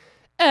King,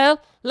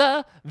 Elevation.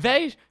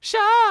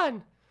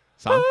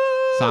 Song.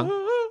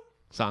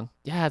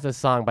 Yeah, it's a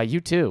song by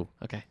U2.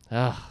 Okay.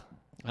 Ugh.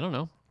 I don't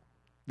know.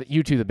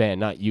 U2 the band,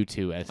 not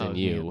U2 as in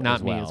you. Not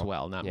as me well. as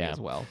well. Not me Yeah. as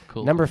well.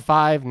 Cool. Number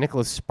 5,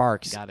 Nicholas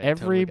Sparks. Got it, Every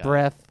totally got it.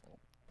 breath.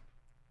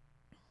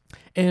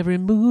 Every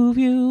move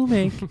you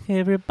make,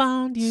 every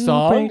bond you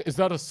Song? break. Is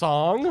that a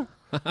song?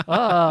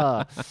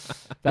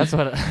 That's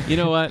what. You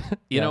know what? You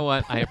Yeah. know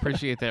what? I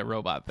appreciate that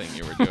robot thing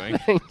you were doing.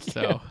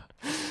 So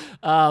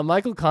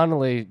Michael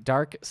Connolly,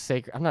 Dark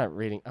Sacred. I'm not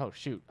reading. Oh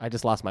shoot! I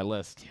just lost my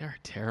list. you're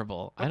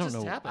terrible. What I don't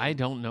just know. happened? I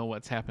don't know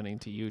what's happening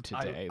to you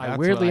today. I That's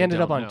weirdly what I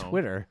ended up don't on know.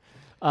 Twitter.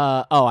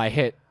 I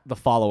hit the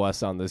follow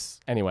us on this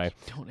anyway.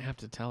 You don't have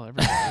to tell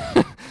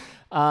everybody.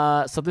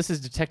 So this is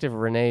Detective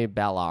Renee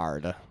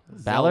Ballard.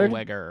 Ballard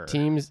Zellweger.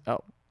 teams. Oh,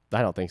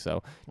 I don't think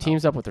so.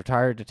 Teams up with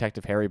retired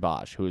Detective Harry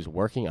Bosch, who is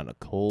working on a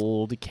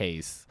cold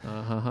case,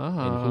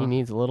 and he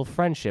needs a little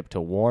friendship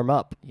to warm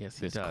up Yes,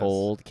 he this does.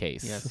 cold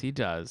case. Yes, he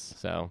does.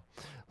 So,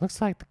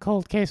 looks like the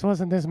cold case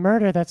wasn't this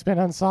murder that's been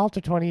unsolved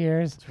for 20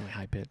 years. It's really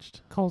high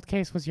pitched. Cold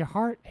case was your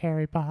heart,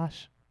 Harry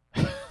Bosch.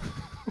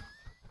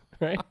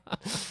 Right?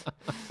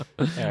 All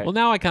right. Well,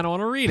 now I kind of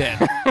want to read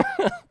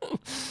it.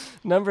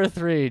 Number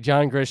 3,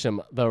 John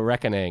Grisham, The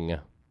Reckoning.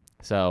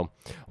 So,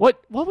 what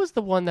was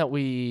the one that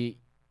we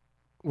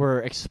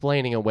were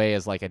explaining away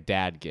as a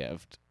dad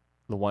gift?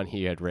 The one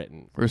he had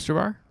written. Rooster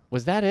Bar?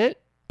 Was that it?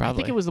 I Probably.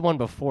 think it was the one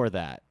before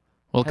that.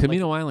 Well, had,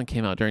 Camino Island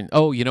came out during.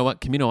 Oh, you know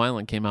what? Camino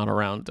Island came out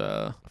around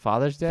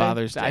Father's Day?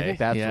 Father's Day. I think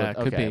that's yeah, what it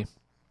could okay. be.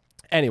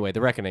 Anyway,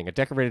 The Reckoning. A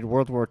decorated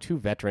World War II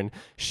veteran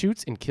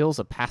shoots and kills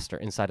a pastor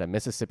inside a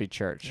Mississippi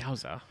church.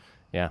 Yowza.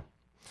 Yeah.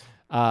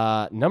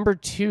 Number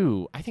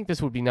 2, I think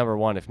this would be number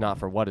 1 if not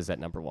for what is at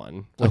number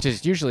 1, which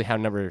is usually how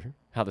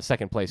the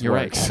second place You're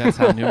right. works. That's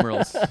how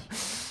numerals.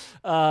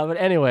 But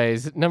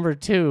anyways, number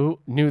 2,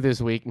 new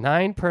this week,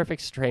 9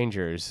 Perfect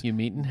Strangers You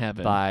Meet in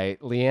Heaven. by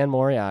Leanne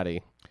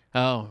Moriarty.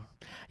 Oh,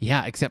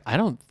 yeah, except I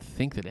don't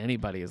think that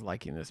anybody is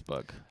liking this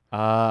book.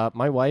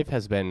 My wife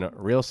has been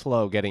real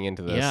slow getting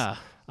into this. Yeah.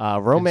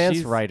 Romance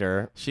she's-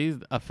 writer. She's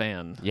a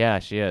fan. Yeah,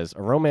 she is.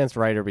 A romance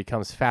writer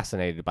becomes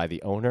fascinated by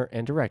the owner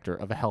and director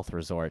of a health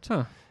resort.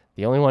 Huh.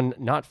 The only one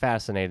not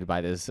fascinated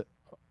by this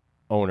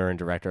owner and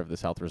director of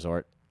this health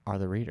resort are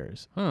the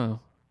readers. Oh,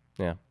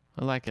 Yeah.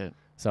 I like it.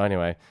 So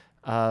anyway,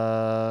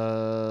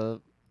 last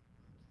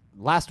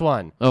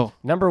one. Oh,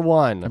 Number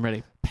 1, I'm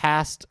ready.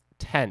 Past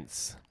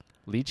Tense.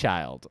 Lee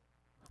Child.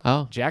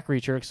 Oh, Jack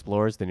Reacher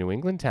explores the New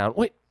England town.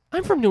 Wait,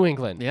 I'm from New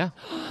England. yeah,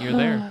 you're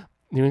there.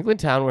 New England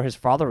town where his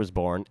father was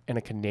born, and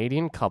a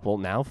Canadian couple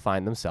now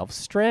find themselves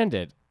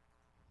stranded.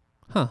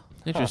 Huh.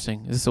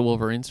 Interesting. Is this a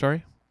Wolverine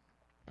story?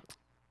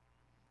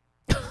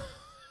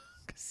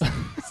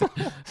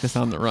 Just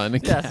on the run.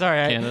 in Yeah,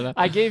 sorry. Canada.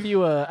 I gave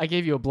you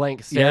a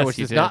blank stare, Yes, which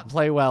you does did. not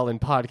play well in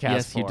podcast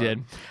Yes, you form.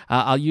 did.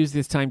 I'll use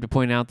this time to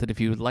point out that if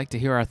you would like to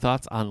hear our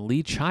thoughts on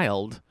Lee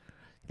Child,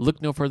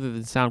 look no further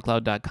than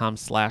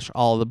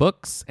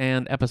soundcloud.com/allthebooks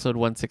and episode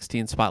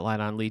 116 Spotlight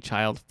on Lee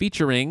Child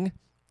featuring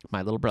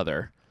my little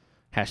brother.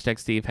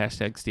 #Steve,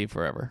 #Steve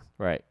forever.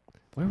 Right.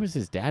 Where was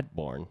his dad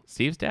born?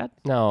 Steve's dad?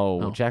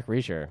 No, Oh. Jack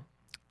Reacher.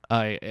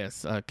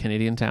 Yes,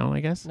 Canadian town, I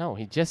guess. No,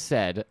 he just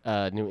said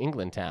New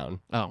England town.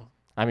 Oh,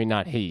 I mean,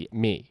 not he,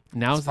 me.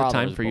 now's His the father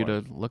time was for you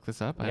born. to look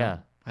this up. Yeah.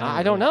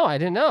 I don't know. I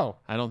didn't know.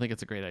 I don't think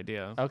it's a great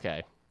idea.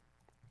 Okay.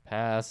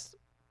 Past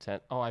 10.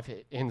 Oh, I've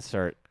hit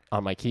insert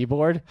on my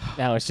keyboard.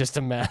 Now it's just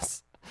a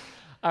mess.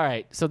 All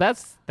right. So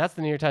that's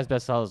the New York Times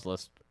bestsellers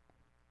list.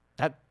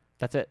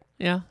 That's it.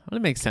 Yeah, well,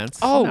 it makes sense.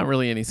 Oh. Not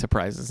really any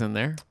surprises in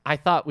there. I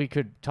thought we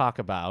could talk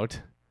about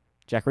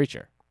Jack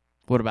Reacher.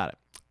 What about it?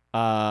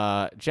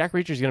 Jack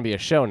Reacher is going to be a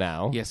show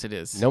now. Yes, it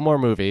is. No more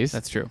movies.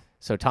 That's true.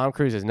 So Tom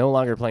Cruise is no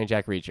longer playing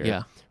Jack Reacher.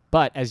 Yeah.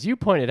 But as you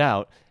pointed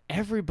out,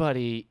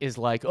 everybody is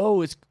like,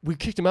 "Oh, we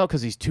kicked him out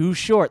because he's too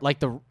short."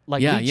 Like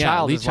Lee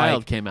Child Lee is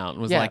Child like, came out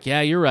and was Yeah. like,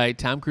 "Yeah, you're right.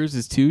 Tom Cruise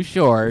is too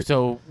short."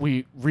 so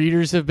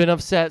readers have been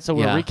upset. So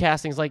we're Yeah.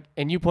 recasting. It's like,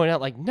 and you point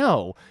out like,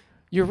 no,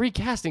 you're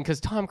recasting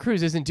because Tom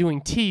Cruise isn't doing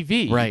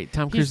TV. Right.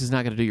 Tom Cruise is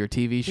not going to do your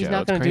TV show. He's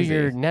not going to do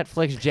your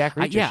Netflix Jack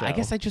Reacher show. I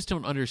guess I just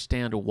don't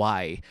understand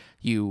why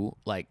you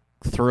like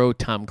throw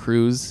Tom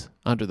Cruise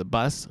under the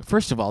bus.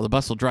 First of all, the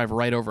bus will drive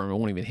right over him and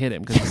won't even hit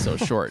him because he's so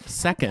short.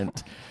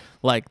 Second,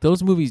 like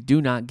those movies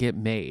do not get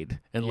made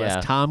unless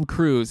Yeah. Tom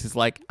Cruise is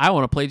like, I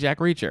want to play Jack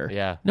Reacher.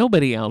 Yeah.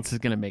 Nobody else is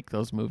going to make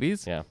those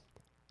movies. Yeah.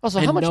 Also,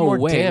 And how much no more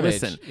way,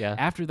 damage? Listen, yeah.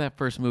 after that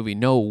first movie,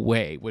 no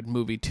way would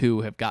movie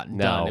 2 have gotten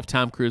No. done if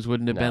Tom Cruise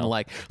wouldn't have been No.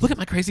 like, look at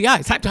my crazy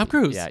eyes. I'm Tom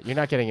Cruise. Yeah, you're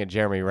not getting a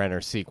Jeremy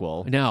Renner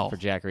sequel. No. For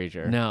Jack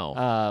Reacher. No.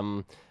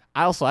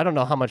 I don't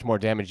know how much more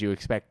damage you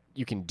expect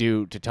you can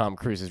do to Tom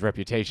Cruise's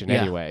reputation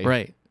Yeah, anyway.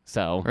 Right.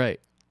 So Right.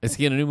 Is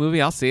he in a new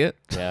movie? I'll see it.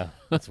 yeah,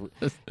 it's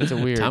a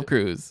weird. Tom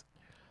Cruise.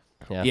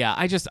 Yeah. Yeah,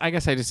 I guess I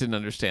just didn't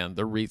understand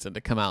the reason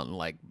to come out and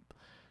like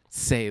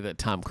say that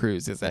Tom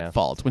Cruise is at Yeah.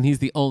 fault when he's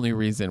the only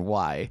reason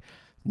why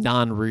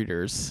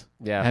non-readers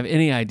Yeah. have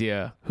any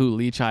idea who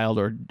Lee Child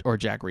or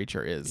Jack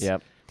Reacher is.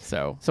 Yep.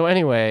 So So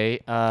anyway,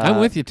 I'm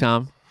with you,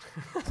 Tom.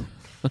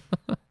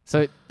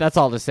 So that's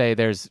all to say.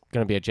 There's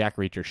going to be a Jack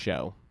Reacher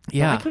show. But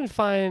Yeah. I couldn't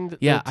find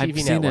Yeah, the TV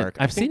I've seen network.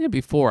 it. I've seen it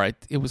before.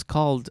 It was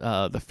called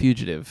The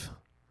Fugitive.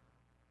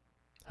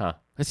 Huh.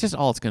 That's just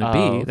all it's going to Oh, be.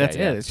 okay, That's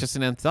yeah. it. It's just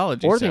an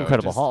anthology. Or so the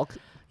Incredible just- Hulk.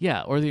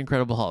 Yeah, or the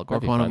Incredible Hulk, or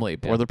That'd be Quantum fun,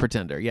 Leap, yeah. or The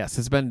Pretender. Yes,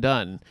 it's been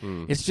done.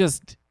 It's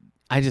just,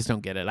 I just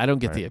don't get it. I don't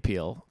get the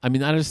appeal. I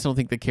mean, I just don't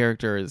think the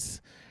character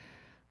is.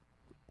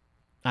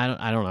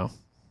 I don't know.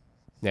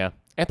 Yeah.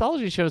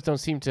 Anthology shows don't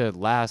seem to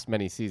last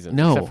many seasons.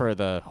 No. Except for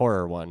the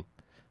horror one.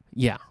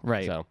 Yeah,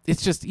 right. So,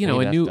 It's just I mean, a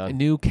that's new done. a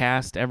new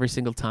cast every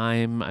single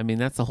time. I mean,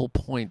 that's the whole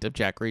point of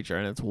Jack Reacher,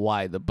 and it's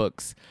why the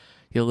books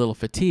get a little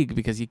fatigued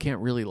because you can't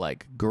really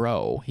like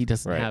grow. He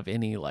doesn't Right. have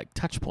any like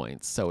touch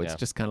points, so it's Yeah.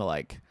 just kind of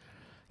like,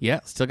 yeah,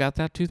 still got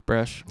that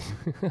toothbrush.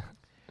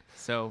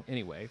 So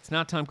anyway, it's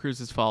not Tom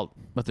Cruise's fault,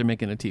 but they're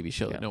making a TV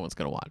show that no one's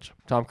going to watch.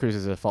 Tom Cruise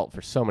is at fault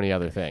for so many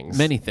other things.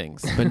 Many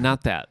things, but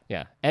not that.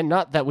 Yeah. And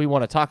not that we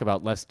want to talk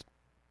about lest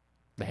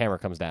the hammer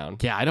comes down.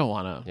 Yeah, I don't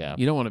want to. Yeah.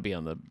 You don't want to be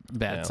on the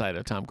bad No. side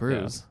of Tom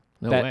Cruise.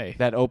 No that, way.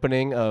 That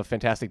opening of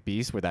Fantastic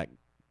Beasts where that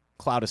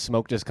cloud of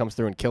smoke just comes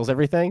through and kills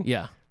everything.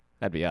 Yeah.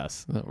 That'd be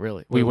us. No,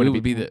 really. We would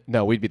would be the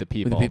No, we'd be the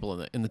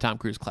people. in the Tom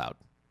Cruise cloud.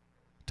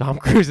 Tom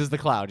Cruise is the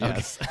cloud,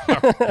 yes.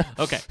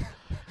 Okay.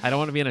 I don't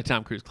want to be in a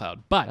Tom Cruise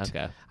cloud, but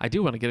Okay. I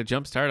do want to get a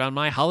jump start on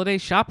my holiday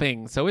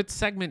shopping. So it's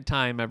segment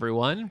time,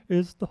 everyone.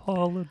 It's the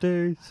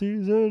holiday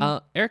season.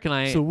 Eric and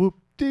I. so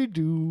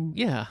whoop-de-doo.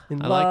 Yeah,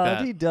 And I like that.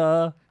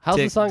 la-di-da. How's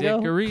the song go?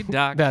 Dickory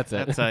dock. That's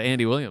it. That's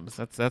Andy Williams.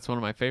 That's one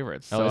of my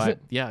favorites. Oh, so is it?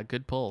 Yeah,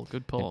 good pull.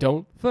 Good pull. And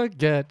don't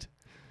forget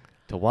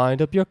to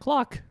wind up your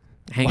clock.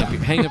 Hang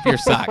up your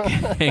sock.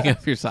 Hang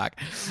up your sock.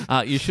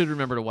 You should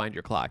remember to wind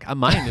your clock.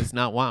 Mine is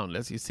not wound,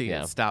 as you see.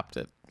 Yeah. It stopped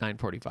at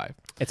 9:45.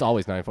 It's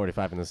always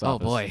 9:45 in this Oh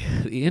office. boy,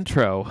 the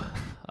intro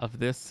of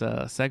this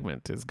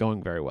segment is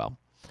going very well.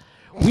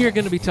 we are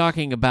going to be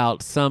talking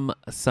about some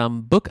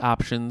book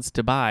options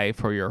to buy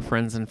for your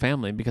friends and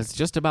family because it's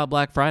just about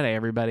Black Friday,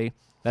 everybody.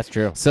 That's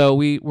true. So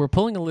we're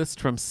pulling a list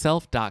from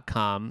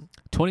self.com,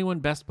 21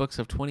 best books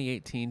of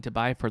 2018 to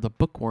buy for the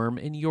bookworm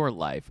in your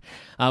life.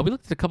 We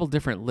looked at a couple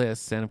different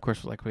lists, and of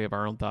course, we have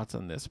our own thoughts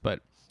on this,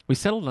 but we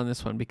settled on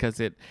this one because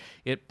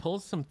it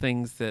pulls some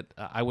things that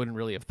I wouldn't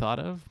really have thought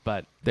of,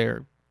 but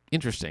they're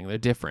interesting. They're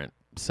different.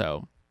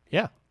 So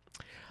Yeah.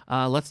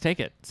 let's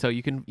take it. So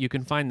you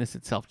can find this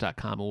at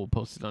self.com, and we'll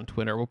post it on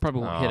Twitter. We'll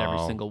probably won't hit every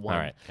single one.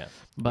 All right. Yeah.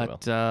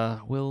 But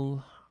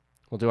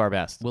We'll do our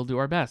best. we'll do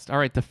our best. All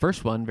right, the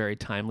first one, very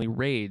timely,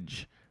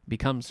 Rage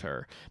Becomes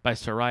Her by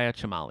Soraya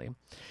Chemaly.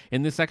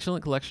 In this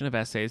excellent collection of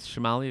essays,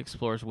 Chemaly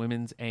explores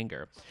women's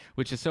anger,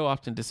 which is so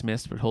often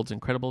dismissed but holds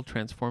incredible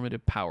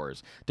transformative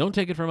powers. Don't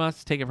take it from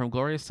us, take it from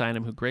Gloria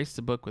Steinem, who graced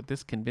the book with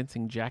this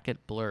convincing jacket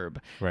blurb.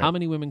 Right. How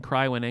many women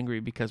cry when angry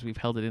because we've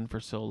held it in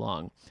for so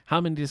long? How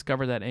many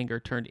discover that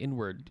anger turned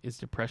inward is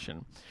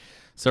depression?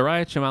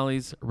 Soraya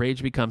Chemaly's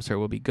Rage Becomes Her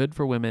will be good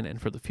for women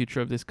and for the future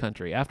of this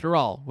country. After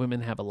all,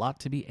 women have a lot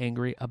to be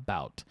angry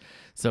about.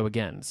 So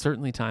again,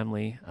 certainly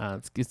timely.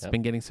 It's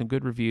been getting some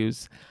good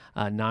reviews,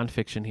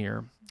 nonfiction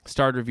here.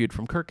 Starred reviewed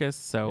from Kirkus,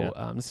 so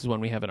this is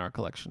one we have in our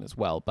collection as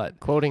well. But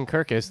Quoting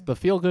Kirkus, the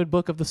feel-good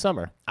book of the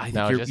summer. I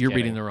No, think just you're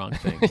kidding. reading the wrong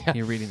thing.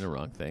 You're reading the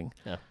wrong thing.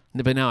 Yeah.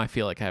 But now I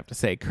feel like I have to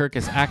say,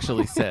 Kirkus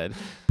actually said,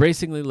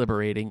 bracingly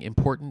liberating,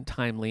 important,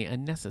 timely,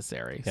 and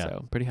necessary. Yeah.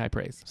 So pretty high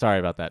praise. Sorry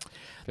about that.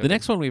 The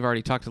next one we've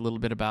already talked a little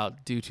bit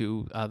about due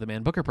to the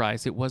Man Booker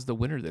Prize. It was the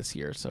winner this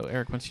year. So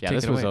Eric, why don't you take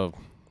this it away? was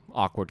a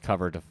awkward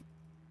cover to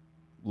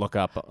look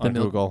up on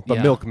milk- Google. The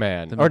yeah,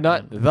 Milkman. the Or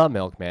not Milkman. the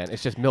Milkman.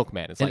 It's just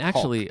Milkman. It's And like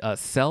Hulk. actually,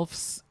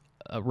 Self's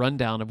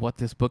rundown of what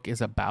this book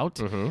is about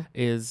Mhm.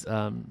 is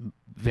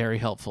very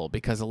helpful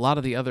because a lot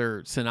of the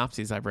other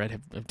synopses I've read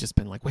have just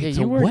been like, wait, Yeah,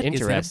 so you weren't what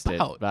is it interested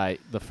about? by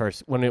the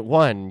first when it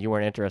won. You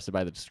weren't interested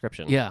by the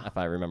description. Yeah. if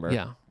I remember.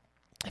 Yeah.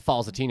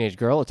 Follows a teenage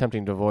girl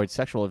attempting to avoid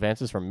sexual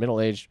advances from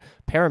middle-aged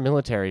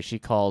paramilitary she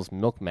calls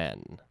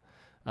milkmen.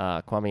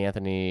 Kwame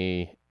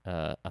Anthony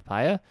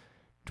Appiah,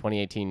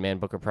 2018 Man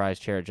Booker Prize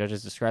chair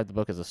judges, described the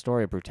book as a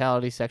story of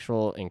brutality,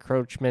 sexual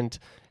encroachment,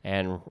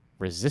 and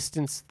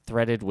resistance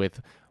threaded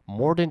with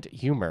mordant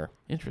humor.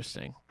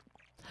 Interesting.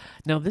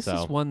 Now, this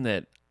is So- one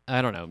that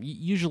I don't know.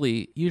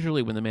 Usually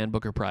when the Man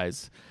Booker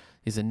Prize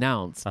is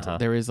announced,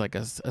 there is like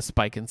a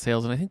spike in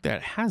sales, and I think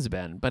that has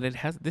been, but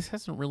this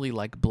hasn't really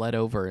like bled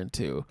over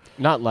into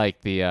Not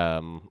like the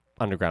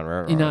Underground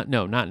Railroad.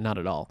 not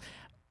at all.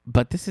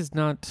 But this is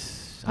not.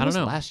 I don't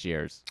know. Last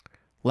year's.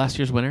 Last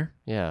year's winner.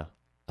 Yeah.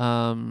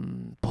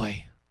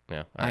 Boy,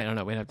 Yeah. I don't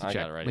know. We'd have to I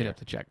check. got it right We'd here. have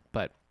to check.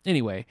 But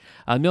anyway,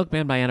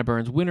 Milkman by Anna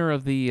Burns, winner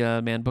of the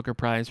Man Booker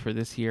Prize for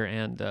this year,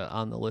 and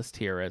on the list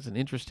here as an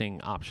interesting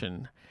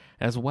option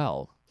as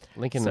well.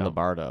 Lincoln So- in the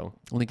Bardo,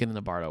 Lincoln and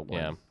the Bardo won.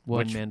 Yeah. Won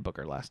Which- Man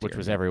Booker last year. which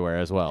was everywhere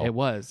as well. It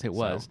was.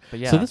 But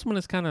yeah. So this one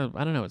is kind of,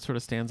 I don't know, it sort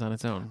of stands on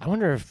its own. I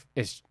wonder if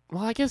it's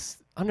I guess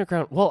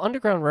Underground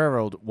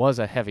Railroad was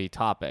a heavy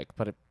topic,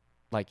 but it,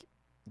 like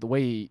the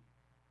way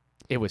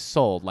it was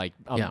sold, like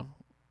Yeah.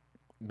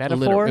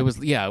 metaphor. It was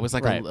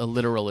like Right. a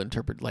literal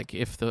interpret, like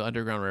if the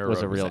Underground Railroad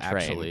Was a real train.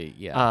 actually,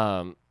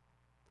 yeah.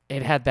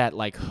 It had that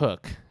like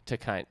hook to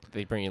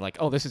they bring you like,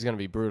 oh, this is gonna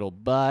be brutal,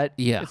 but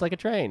Yeah. it's like a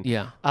train.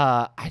 Yeah.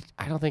 I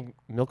don't think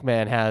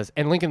Milkman has,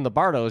 and Lincoln in the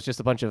Bardo is just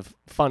a bunch of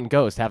fun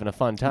ghosts having a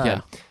fun time.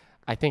 Yeah.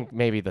 I think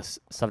maybe the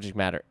subject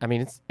matter. I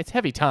mean, it's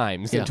heavy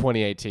times Yeah. in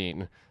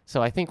 2018.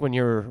 So I think when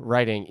you're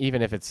writing,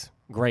 even if it's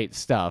great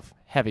stuff,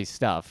 heavy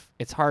stuff,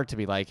 it's hard to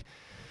be like,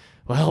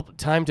 well,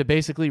 time to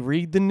basically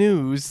read the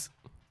news,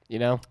 you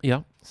know?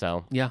 Yeah.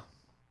 So Yeah.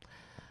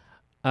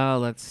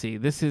 Let's see.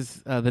 This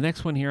is the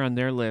next one here on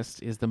their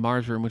list is the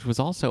Mars Room, which was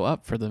also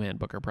up for the Man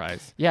Booker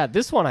Prize. yeah,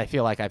 this one I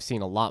feel like I've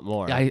seen a lot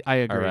more. I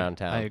agree. around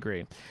town. I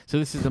agree. So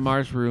this is The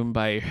Mars Room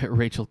by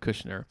Rachel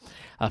Kushner.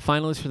 A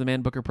finalist for the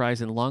Man Booker Prize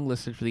and long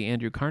listed for the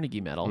Andrew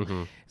Carnegie Medal.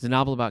 Mm-hmm. It's a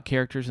novel about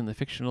characters in the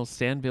fictional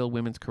Stanville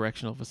Women's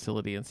Correctional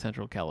Facility in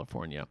Central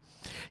California.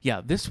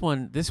 Yeah, this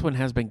one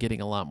has been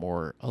getting a lot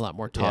more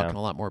talk Yeah. and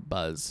a lot more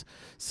buzz.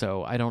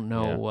 So I don't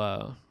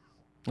know.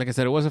 Like I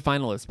said, it was a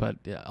finalist, but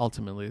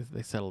ultimately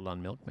they settled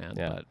on Milkman.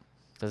 Yeah. But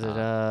Does it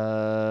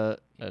a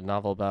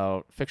novel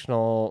about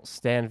fictional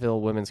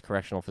Stanville Women's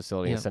Correctional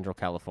Facility in Yep. Central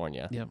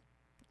California? Yep.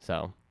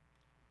 So,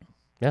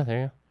 yeah, there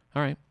you go.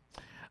 All right.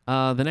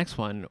 The next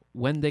one,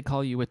 When They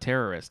Call You a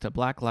Terrorist, a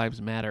Black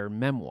Lives Matter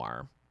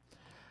memoir.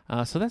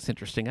 So that's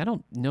interesting. I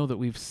don't know that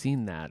we've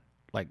seen that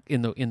like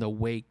in the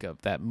wake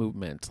of that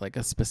movement, like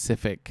a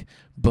specific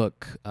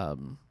book,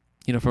 from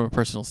a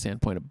personal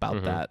standpoint about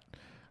Mhm. that.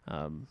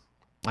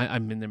 I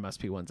mean, there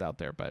must be ones out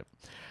there, but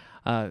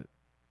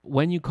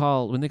When They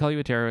Call You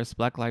a Terrorist,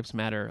 Black Lives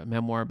Matter, a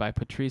memoir by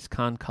Patrice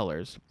Kahn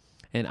Cullors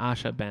and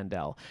Asha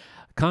Bandel.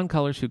 Kahn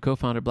Cullors, who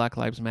co-founded Black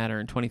Lives Matter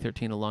in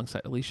 2013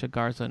 alongside Alicia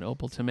Garza and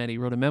Opal Tometi,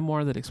 wrote a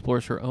memoir that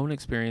explores her own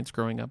experience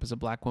growing up as a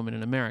black woman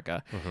in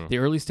America, the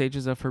early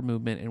stages of her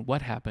movement, and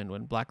what happened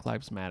when Black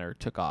Lives Matter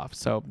took off.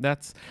 So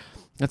that's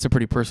a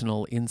pretty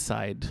personal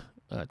inside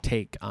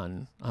take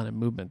on a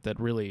movement that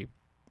really,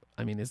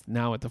 I mean, is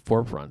now at the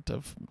forefront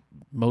of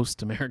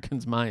most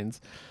Americans'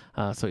 minds.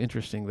 So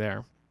interesting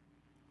there.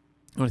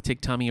 I want to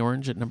take Tommy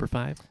Orange at number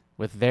 5.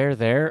 With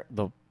There,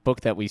 the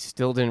book that we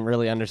still didn't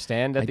really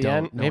understand at the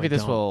end. Maybe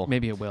this will.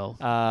 Maybe it will.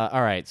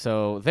 All right.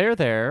 So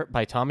There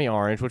by Tommy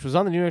Orange, which was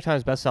on the New York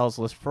Times bestsellers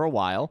list for a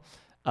while.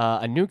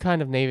 A new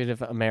kind of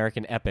Native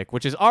American epic,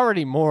 which is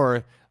already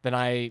more than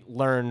I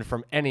learned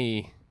from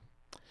any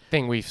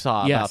thing we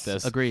saw about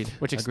this. Agreed.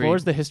 Which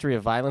explores the history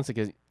of violence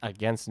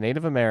against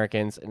Native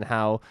Americans and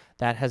how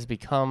that has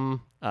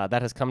come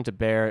to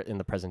bear in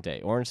the present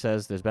day. Orange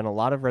says, there's been a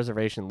lot of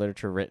reservation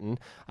literature written.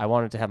 I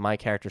wanted to have my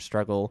character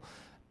struggle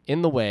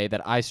in the way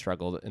that I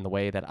struggled, in the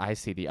way that I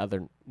see the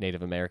other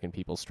Native American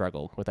people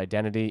struggle, with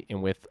identity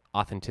and with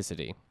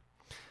authenticity.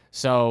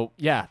 So,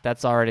 yeah,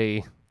 that's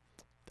already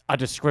a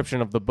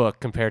description of the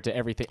book compared to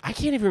everything. I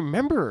can't even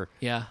remember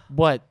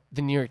what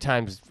the New York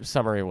Times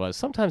summary was.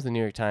 Sometimes the New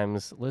York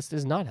Times list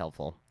is not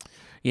helpful.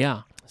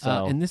 Yeah.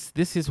 So, and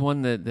this is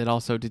one that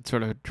also did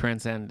sort of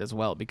transcend as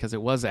well, because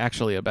it was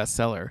actually a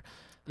bestseller.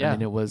 Yeah. I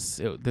mean,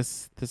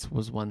 this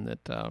was one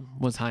that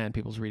was high on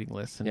people's reading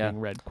lists and being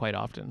read quite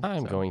often.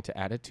 I'm going to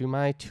add it to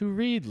my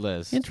to-read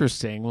list.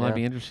 Interesting. Well, it'd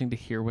be interesting to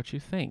hear what you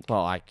think.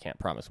 Well, I can't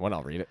promise when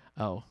I'll read it.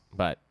 Oh.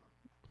 But...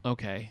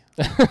 Okay.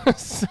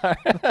 Sorry.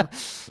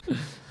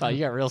 Oh, you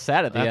got real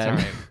sad at the That's end. all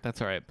right.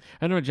 That's all right.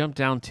 I'm going to jump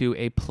down to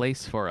A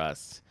Place for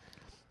Us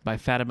by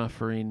Fatima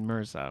Fareen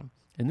Mirza.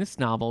 In this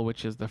novel,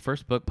 which is the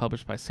first book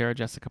published by Sarah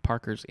Jessica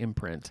Parker's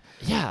imprint.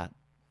 Yeah.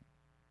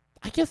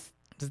 I guess,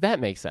 does that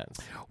make sense?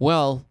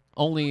 Well,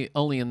 only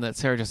in that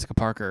Sarah Jessica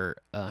Parker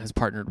has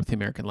partnered with the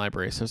American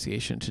Library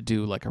Association to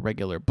do like a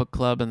regular book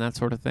club and that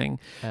sort of thing.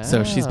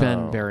 So she's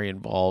been very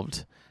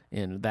involved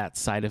in that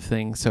side of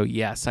things. So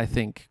yes, I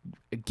think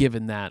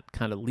given that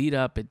kind of lead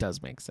up, it does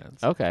make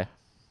sense. Okay.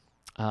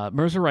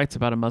 Mirza writes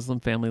about a Muslim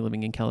family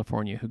living in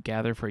California who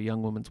gather for a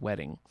young woman's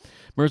wedding.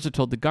 Mirza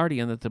told The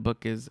Guardian that the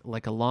book is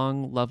like a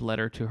long love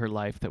letter to her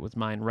life that was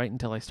mine right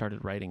until I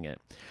started writing it.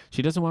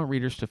 She doesn't want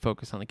readers to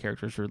focus on the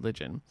character's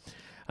religion.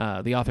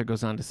 The author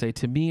goes on to say,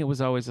 to me, it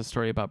was always a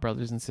story about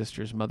brothers and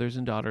sisters, mothers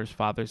and daughters,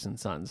 fathers and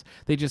sons.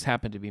 They just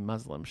happen to be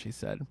Muslim, she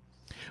said,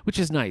 which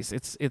is nice.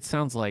 It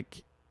sounds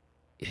like,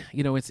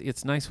 you know,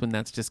 it's nice when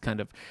that's just kind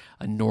of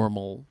a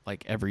normal,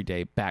 like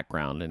everyday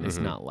background and it's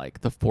not like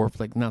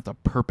not the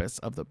purpose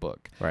of the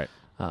book. Right.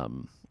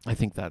 I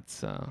think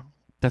that's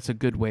a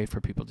good way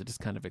for people to just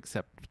kind of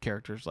accept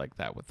characters like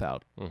that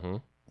without,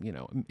 you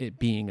know, it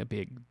being a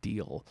big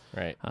deal.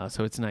 Right.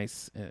 So it's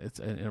nice. It's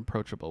an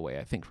approachable way,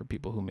 I think, for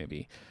people who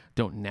maybe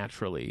don't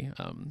naturally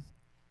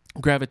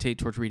gravitate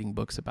towards reading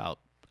books about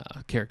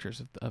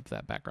characters of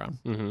that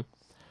background.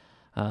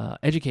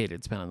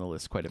 Educated's been on the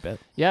list quite a bit.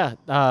 Yeah.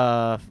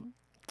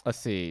 Let's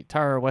see.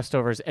 Tara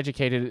Westover's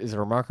Educated is a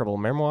remarkable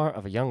memoir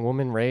of a young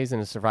woman raised in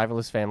a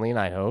survivalist family in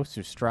Idaho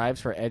who strives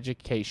for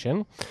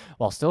education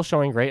while still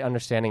showing great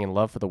understanding and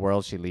love for the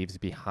world she leaves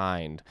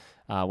behind.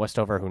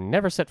 Westover, who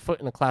never set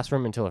foot in a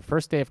classroom until her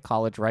first day of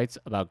college, writes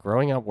about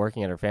growing up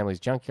working at her family's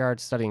junkyard,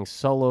 studying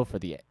solo for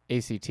the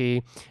ACT,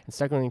 and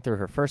struggling through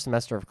her first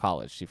semester of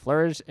college. She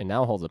flourished and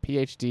now holds a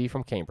PhD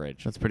from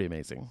Cambridge. That's pretty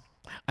amazing.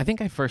 I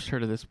think I first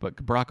heard of this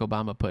book. Barack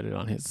Obama put it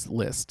on his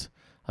list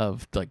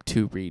of like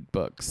to read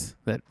books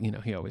that, you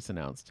know, he always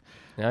announced.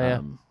 Oh,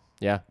 yeah.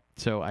 Yeah.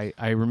 So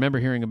I remember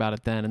hearing about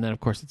it then, and then of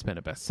course it's been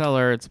a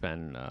bestseller. It's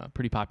been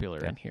pretty popular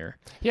in here.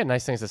 He had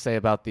nice things to say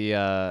about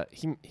the.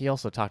 He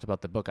also talked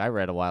about the book I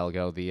read a while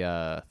ago,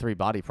 the Three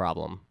Body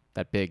Problem,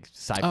 that big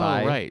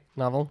sci-fi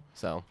novel.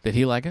 So did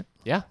he like it?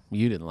 Yeah,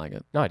 you didn't like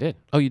it. No, I did.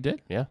 Oh, you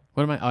did? Yeah.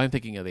 What am I? Oh, I'm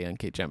thinking of the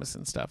N.K.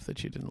 Jemisin stuff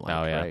that you didn't like.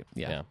 Oh yeah, right?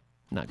 Yeah.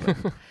 Not good.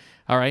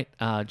 All right,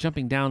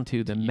 jumping down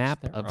to The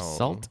Map of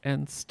Salt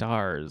and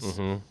Stars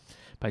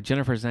by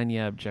Jennifer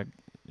Zainab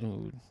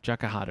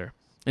Jakahader.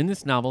 In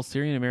this novel,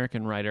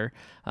 Syrian-American writer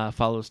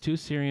follows two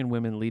Syrian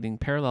women leading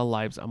parallel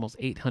lives almost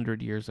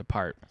 800 years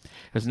apart.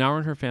 As Naura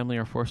and her family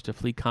are forced to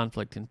flee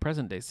conflict in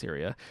present-day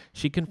Syria,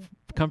 she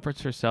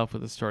comforts herself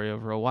with the story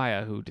of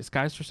Rawaya, who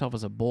disguised herself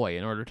as a boy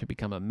in order to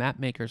become a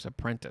mapmaker's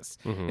apprentice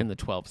in the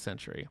 12th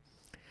century.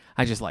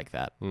 I just like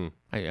that.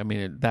 I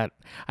mean,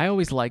 I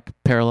always like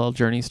parallel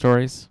journey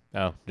stories.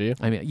 Oh, do you?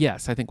 I mean,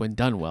 yes, I think when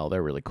done well,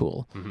 they're really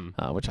cool,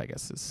 which I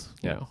guess is,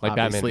 you know, like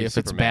obviously Batman if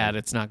it's bad,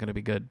 it's not going to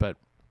be good, but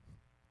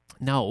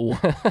no.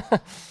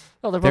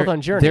 Well, they're both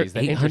on journeys.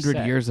 They're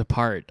 800 years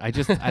apart. I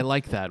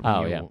like that.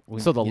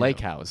 So the lake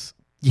house.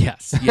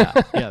 Yes, yeah,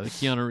 the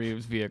Keanu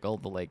Reeves vehicle,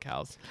 the lake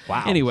house.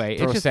 Wow. Anyway,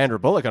 throw Sandra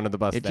Bullock under the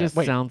bus. It just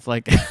sounds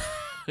like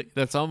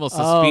that's almost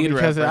a Speed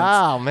reference.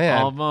 Oh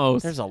man,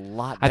 almost. There's a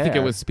lot. I think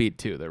it was Speed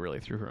 2 that really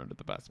threw her under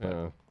the bus.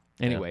 But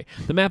anyway,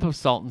 The Map of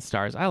Salt and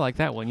Stars. I like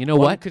that one. You know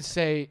what? One could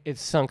say it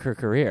sunk her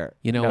career.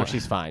 You know no, what?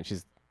 she's fine.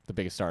 She's the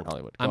biggest star in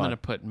Hollywood. I'm going to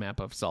put Map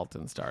of Salt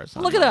and Stars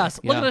on. Look at us.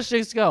 Yeah. Look at us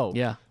just go.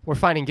 Yeah. We're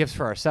finding gifts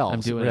for ourselves.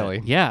 I'm doing really.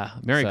 it. Yeah.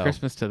 Merry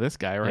Christmas to this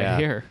guy right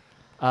here.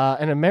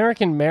 An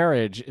American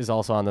Marriage is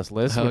also on this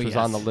list, which was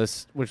on the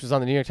list, which was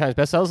on the New York Times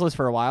bestsellers list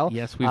for a while.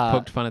 Yes, we've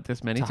poked fun at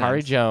this many Tahari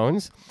times.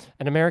 Jones,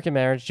 An American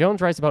Marriage.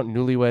 Jones writes about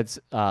newlyweds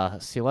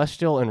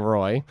Celestial and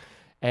Roy,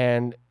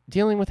 and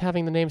dealing with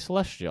having the name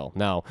Celestial?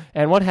 No.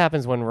 And what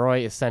happens when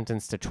Roy is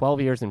sentenced to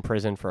 12 years in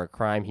prison for a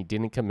crime he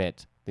didn't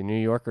commit? The New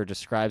Yorker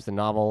describes the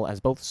novel as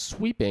both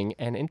sweeping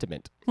and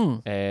intimate.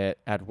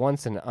 At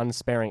once an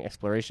unsparing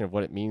exploration of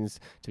what it means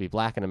to be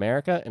black in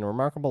America and a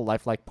remarkable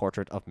lifelike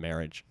portrait of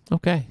marriage.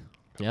 Okay.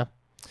 Yeah.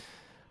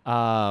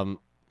 I'm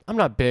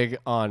not big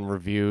on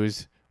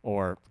reviews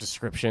or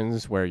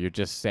descriptions where you're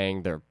just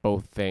saying they're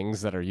both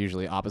things that are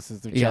usually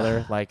opposites of each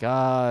other. Like,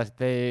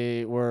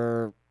 they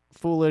were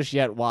foolish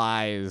yet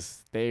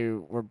wise. They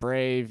were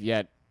brave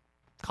yet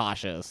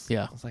cautious.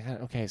 Yeah. It's like,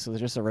 okay, so they're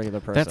just a regular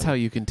person. That's how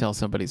you can tell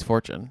somebody's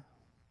fortune.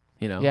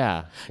 You know?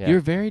 Yeah.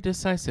 You're very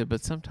decisive,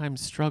 but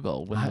sometimes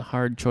struggle when the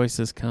hard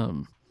choices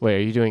come. Wait,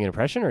 are you doing an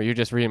impression or are you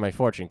just reading my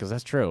fortune? Because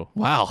that's true.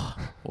 Wow.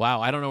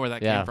 I don't know where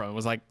that came from. It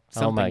was like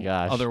something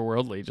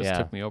otherworldly just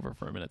took me over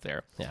for a minute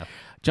there. Yeah.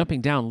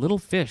 Jumping down, Little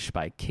Fish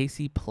by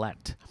Casey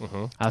Plett.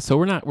 So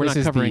we're not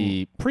this covering is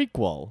the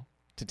prequel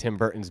to Tim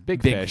Burton's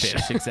Big Fish.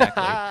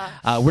 Exactly.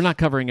 We're not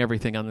covering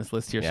everything on this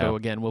list here, so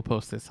again, we'll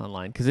post this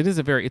online because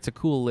it's a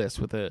cool list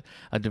with a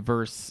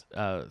diverse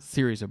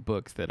series of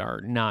books that are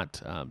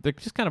not they're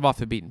just kind of off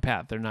the beaten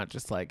path. They're not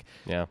just like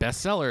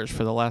bestsellers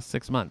for the last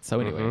 6 months.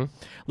 So anyway,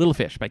 Little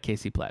Fish by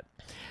Casey Plett.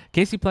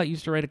 Casey Plett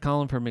used to write a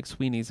column for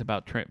McSweeney's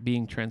about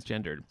being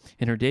transgendered.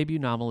 In her debut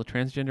novel, a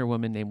transgender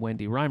woman named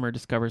Wendy Reimer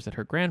discovers that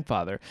her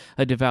grandfather,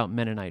 a devout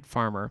Mennonite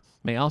farmer,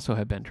 may also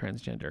have been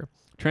transgender.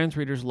 Trans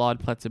readers laud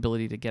Plett's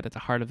ability to get at the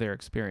heart of their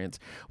experience,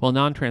 while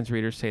non-trans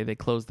readers say they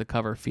close the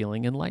cover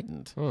feeling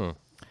enlightened.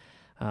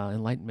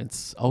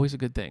 Enlightenment's always a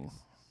good thing.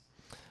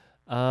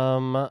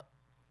 What's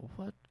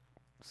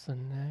the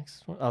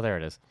next one? Oh, there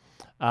it is.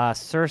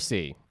 Circe,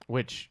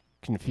 which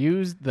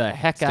confused the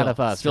heck out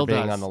of us for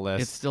being on the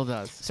list. It still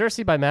does.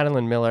 Circe by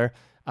Madeline Miller.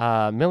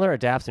 Miller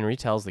adapts and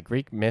retells the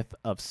Greek myth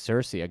of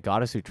Circe, a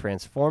goddess who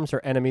transforms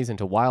her enemies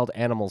into wild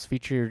animals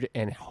featured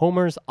in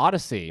Homer's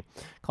Odyssey.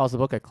 Calls the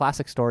book a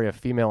classic story of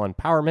female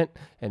empowerment,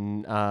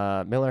 and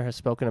Miller has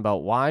spoken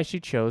about why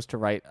she chose to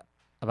write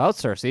about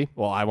Circe.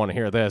 Well, I want to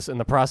hear this. In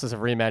the process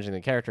of reimagining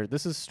the character,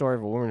 this is a story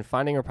of a woman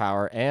finding her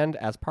power and,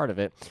 as part of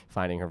it,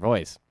 finding her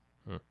voice.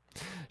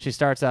 She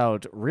starts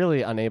out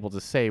really unable to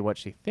say what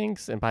she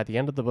thinks, and by the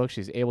end of the book,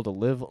 she's able to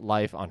live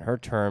life on her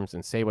terms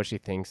and say what she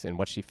thinks and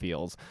what she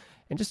feels,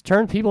 and just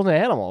turn people into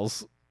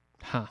animals.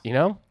 You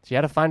know? She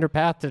had to find her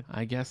path to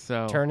I guess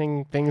so.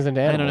 turning things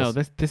into animals. I don't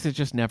know. This has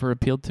just never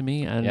appealed to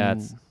me. And yeah,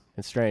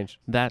 it's strange.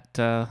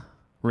 That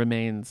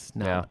remains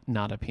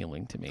not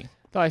appealing to me.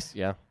 Nice,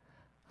 yeah.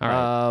 All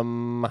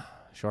right.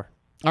 Sure.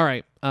 All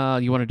right.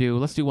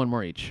 Let's do one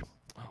more each.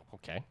 Oh,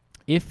 okay.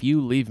 If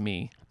You Leave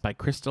Me by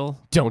Crystal.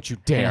 Don't you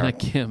dare. Anna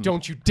Kim.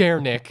 Don't you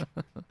dare, Nick.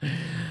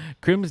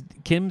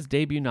 Kim's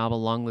debut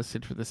novel,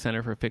 longlisted for the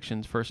Center for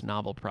Fiction's first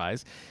novel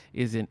prize,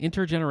 is an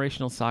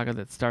intergenerational saga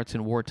that starts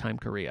in wartime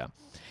Korea.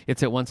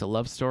 It's at once a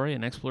love story,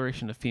 an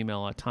exploration of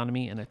female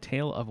autonomy, and a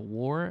tale of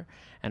war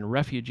and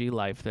refugee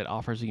life that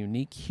offers a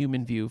unique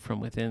human view from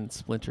within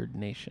splintered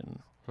nation.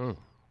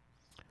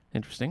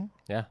 Interesting.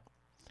 Yeah.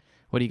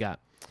 What do you got?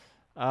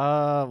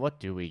 What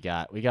do we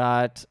got? We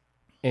got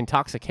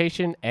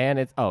Intoxication and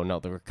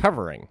the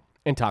Recovering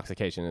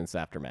Intoxication and its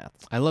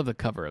Aftermath. I love the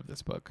cover of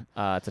this book.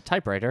 It's a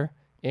typewriter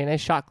in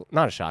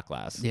not a shot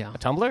glass. Yeah. A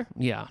tumbler?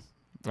 Yeah.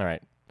 All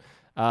right.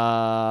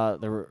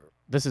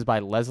 This is by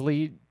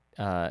Leslie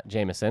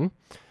Jameson.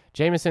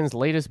 Jameson's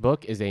latest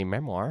book is a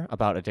memoir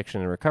about addiction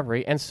and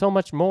recovery, and so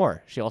much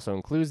more. She also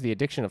includes the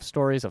addiction of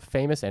stories of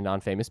famous and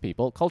non-famous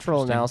people,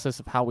 cultural analysis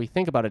of how we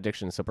think about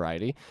addiction and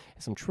sobriety,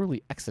 and some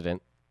truly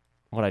excellent.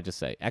 What did I just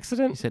say?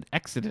 Excellent? You said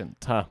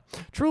excellent.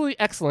 Truly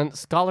excellent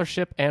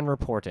scholarship and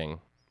reporting.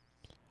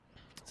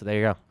 So there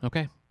you go.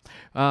 Okay.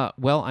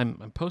 Well,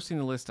 I'm posting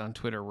the list on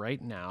Twitter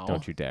right now.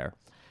 Don't you dare.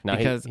 No,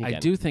 because I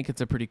do think it's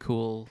a pretty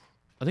cool.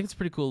 I think it's a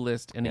pretty cool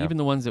list, and even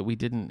the ones that we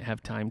didn't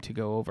have time to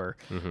go over,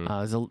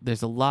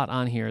 there's a lot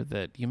on here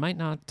that you might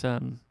not.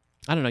 I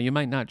don't know. You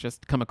might not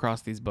just come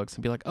across these books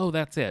and be like, "Oh,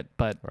 that's it."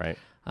 But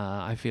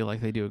I feel like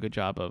they do a good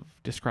job of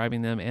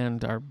describing them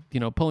and are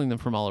pulling them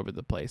from all over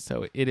the place.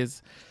 So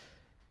it's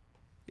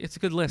a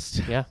good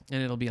list. Yeah,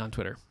 and it'll be on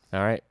Twitter. All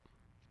right.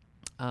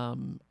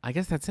 I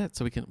guess that's it.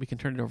 So we can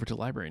turn it over to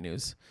library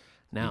news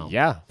now.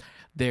 Yeah.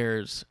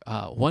 There's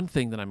one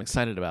thing that I'm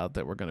excited about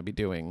that we're going to be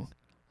doing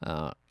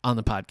on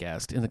the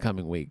podcast in the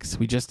coming weeks.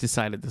 We just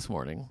decided this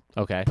morning.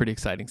 Okay. Pretty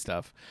exciting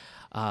stuff.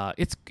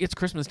 It's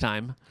Christmas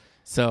time,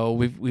 so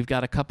we've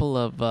got a couple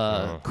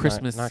of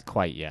Christmas. Not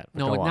quite yet.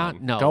 No, Go not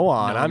on. no. Go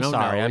on. No, I'm no,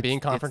 sorry. no. I'm being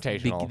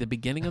confrontational. The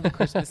beginning of the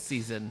Christmas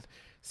season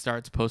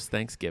starts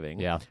post-Thanksgiving.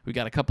 Yeah. We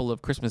got a couple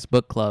of Christmas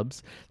book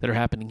clubs that are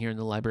happening here in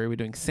the library. We're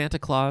doing Santa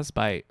Claude.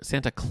 Sorry.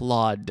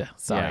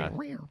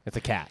 Yeah. It's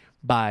a cat.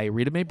 By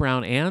Rita Mae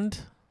Brown and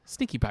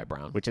Sneaky Pie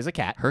Brown. Which is a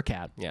cat. Her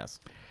cat. Yes.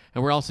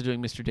 And we're also doing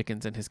Mr.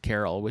 Dickens and His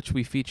Carol, which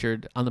we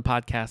featured on the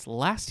podcast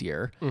last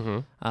year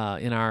in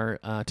our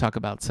talk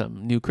about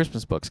some new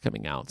Christmas books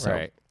coming out. So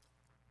right.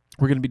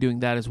 We're going to be doing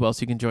that as well,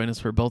 so you can join us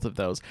for both of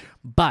those.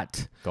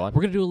 But Go on.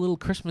 we're going to do a little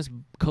Christmas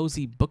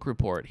cozy book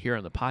report here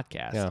on the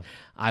podcast. Yeah.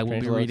 I will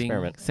Strange be little reading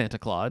experiment. Santa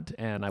Claus,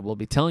 and I will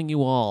be telling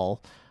you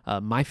all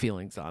my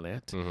feelings on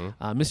it.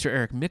 Mr.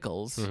 Eric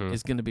Mickles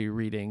is going to be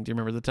reading, do you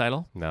remember the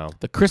title? No.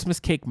 The Christmas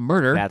Cake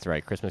Murder That's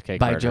right. Christmas Cake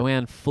by Murder.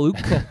 Joanne Fluke.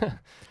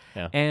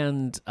 Yeah.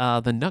 And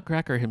the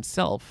Nutcracker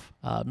himself,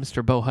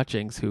 Mr. Bo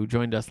Hutchings, who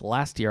joined us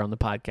last year on the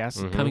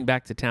podcast, coming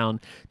back to town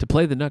to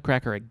play the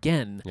Nutcracker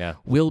again, Yeah.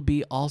 will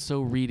be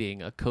also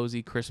reading a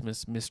cozy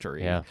Christmas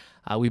mystery. Yeah.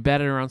 We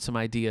batted around some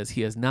ideas.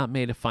 He has not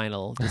made a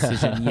final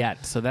decision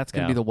yet, so that's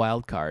going to Yeah. be the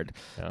wild card.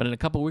 Yeah. But in a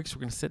couple of weeks, we're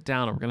going to sit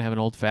down and we're going to have an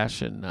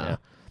old-fashioned...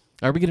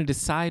 Are we going to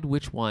decide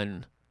which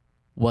one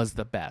was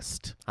the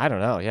best? I don't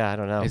know. Yeah, I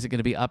don't know. Is it going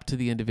to be up to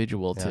the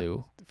individual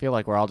to... I feel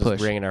like we're all just push?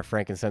 bringing our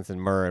frankincense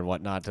and myrrh and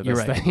whatnot to You're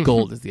this right. thing.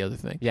 Gold is the other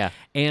thing. Yeah.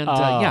 And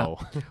Oh.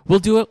 we'll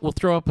do it. We'll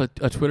throw up a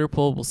Twitter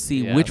poll. We'll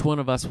see Yeah. which one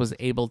of us was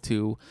able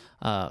to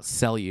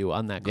sell you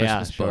on that Yeah,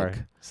 Christmas sure. book.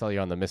 Sell you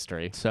on the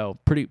mystery. So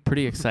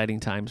pretty exciting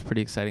times.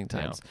 Pretty exciting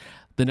times.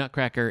 The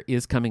Nutcracker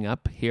is coming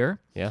up here.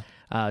 Yeah.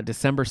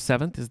 December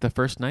 7th is the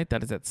first night.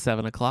 That is at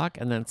 7 o'clock.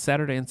 And then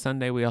Saturday and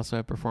Sunday, we also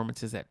have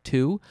performances at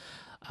 2.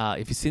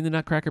 If you've seen the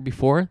Nutcracker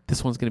before,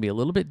 this one's going to be a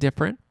little bit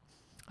different.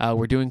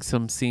 We're doing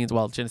some scenes,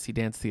 Genesee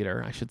Dance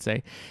Theater, I should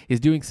say, is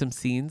doing some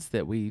scenes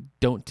that we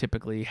don't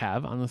typically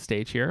have on the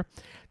stage here.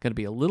 Going to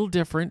be a little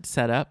different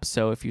setup,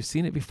 so if you've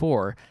seen it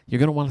before, you're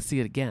going to want to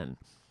see it again.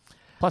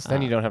 Plus,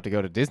 then you don't have to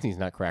go to Disney's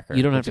Nutcracker.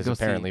 You don't have which to has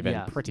go apparently see,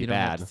 been pretty you don't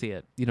bad. have to see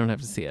it. You don't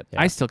have to see it.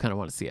 Yeah. I still kind of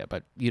want to see it,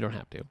 but you don't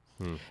have to.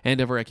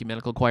 Andover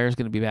Ecumenical Choir is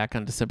going to be back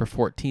on December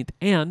 14th,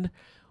 and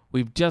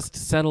we've just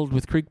settled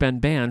with Creek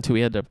Bend Band, who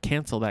we had to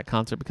cancel that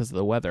concert because of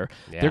the weather.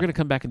 Yeah. They're going to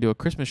come back and do a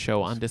Christmas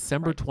show on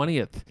December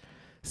 20th.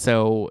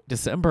 So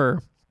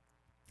December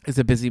is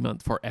a busy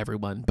month for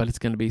everyone, but it's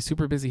going to be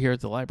super busy here at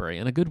the library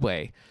in a good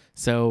way.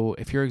 So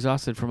if you're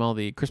exhausted from all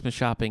the Christmas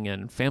shopping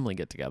and family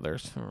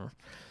get-togethers,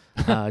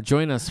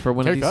 join us for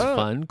one of these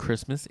fun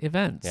Christmas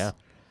events. Yeah.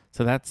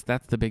 So that's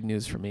the big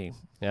news for me.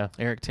 Yeah.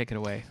 Eric, take it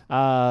away.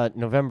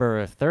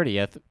 November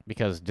 30th,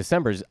 because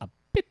December's a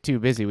bit too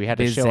busy. We had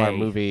to show our Busy.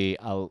 movie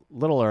a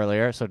little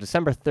earlier. So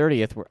December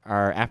 30th,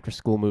 our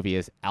after-school movie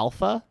is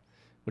Alpha,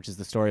 which is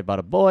the story about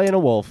a boy and a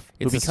wolf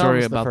who It's a becomes story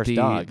the about first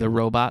dog. the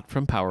robot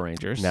from Power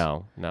Rangers.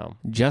 No.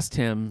 Just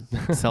him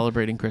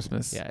celebrating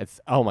Christmas. Yeah, it's,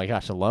 oh my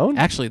gosh, alone?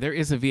 Actually, there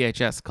is a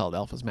VHS called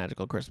Alpha's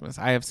Magical Christmas.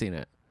 I have seen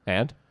it.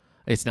 And?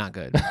 It's not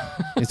good.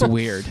 It's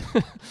weird.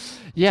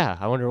 Yeah,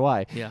 I wonder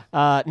why.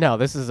 Yeah. No,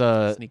 this is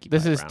Sneaky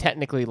this is background.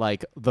 technically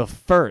like the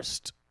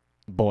first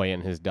boy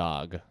and his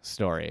dog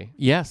story.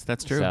 Yes,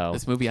 that's true. So-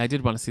 This movie, I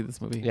did want to see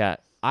this movie. Yeah,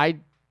 I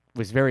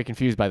was very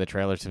confused by the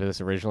trailers for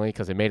this originally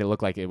because it made it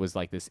look like it was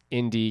like this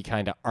indie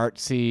kind of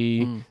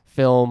artsy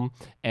film,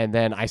 and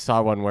then I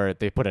saw one where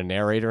they put a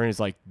narrator and it's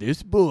like,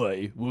 this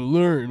boy will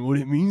learn what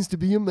it means to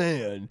be a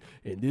man,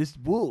 and this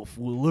wolf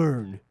will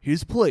learn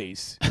his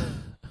place.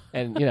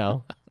 And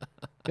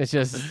it's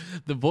just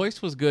The voice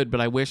was good,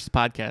 but I wish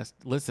podcast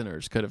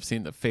listeners could have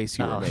seen the face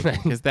you were making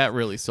because that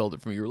really sold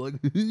it for me. You were like,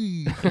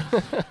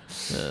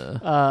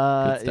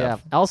 yeah.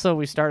 Also,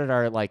 we started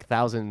our like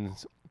thousand.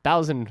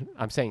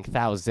 I'm saying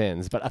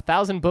thousands, but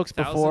 1,000 books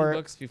before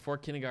books before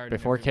kindergarten.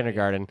 before everybody.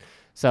 kindergarten.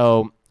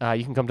 So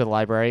you can come to the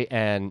library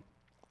and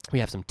we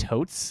have some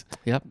totes.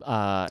 Yep.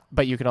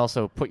 But you can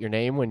also put your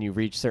name when you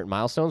reach certain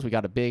milestones. We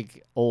got a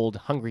big old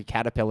hungry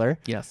caterpillar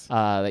Yes.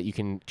 that you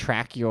can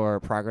track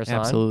your progress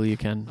Absolutely, you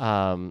can.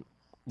 on.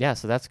 Yeah,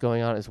 so that's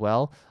going on as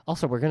well.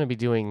 Also, we're going to be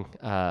doing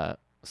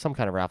some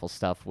kind of raffle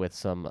stuff with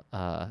some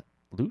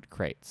loot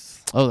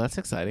crates Oh, that's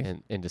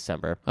exciting. in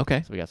December.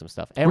 Okay. So we got some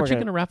stuff. And Weren't we're you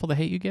going to raffle the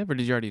Hate You Give, or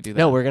did you already do that?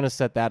 No, we're going to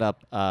set that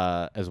up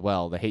as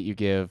well. The Hate You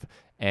Give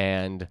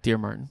and Dear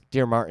Martin.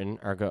 Dear Martin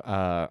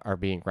are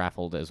being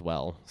raffled as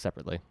well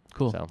separately.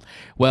 Cool. So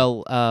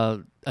Well,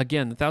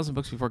 again, the 1,000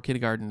 Books Before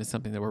Kindergarten is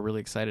something that we're really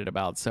excited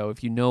about. So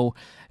if you know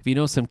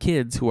some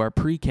kids who are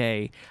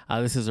pre-K,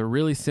 this is a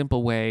really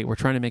simple way. We're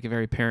trying to make it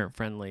very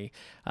parent-friendly.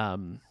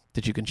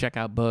 That you can check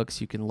out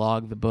books, you can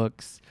log the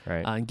books,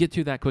 right. and get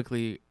through that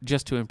quickly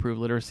just to improve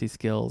literacy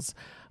skills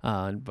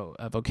and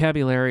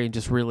vocabulary, and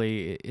just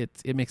really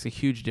it makes a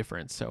huge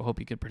difference. So hope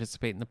you can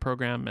participate in the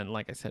program. And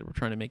like I said, we're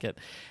trying to make it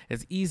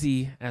as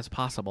easy as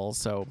possible.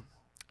 So,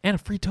 and a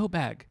free tote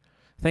bag,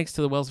 thanks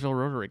to the Wellsville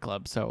Rotary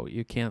Club. So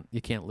you can't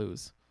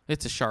lose.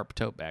 It's a sharp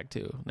tote bag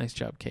too. Nice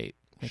job, Kate,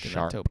 making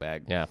Sharp. that tote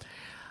bag. Yeah.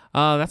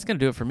 That's gonna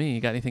do it for me.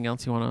 You got anything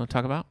else you want to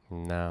talk about?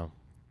 No.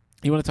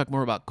 You want to talk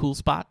more about Cool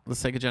Spot, the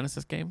Sega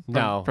Genesis game?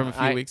 From a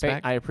few weeks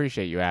back? I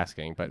appreciate you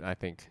asking, but I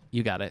think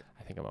You got it.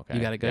 I'm okay. You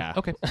got it good? Yeah.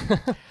 Okay.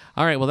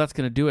 All right. Well, that's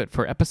going to do it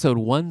for episode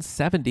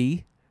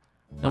 170.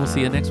 And we'll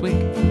see you next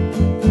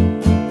week.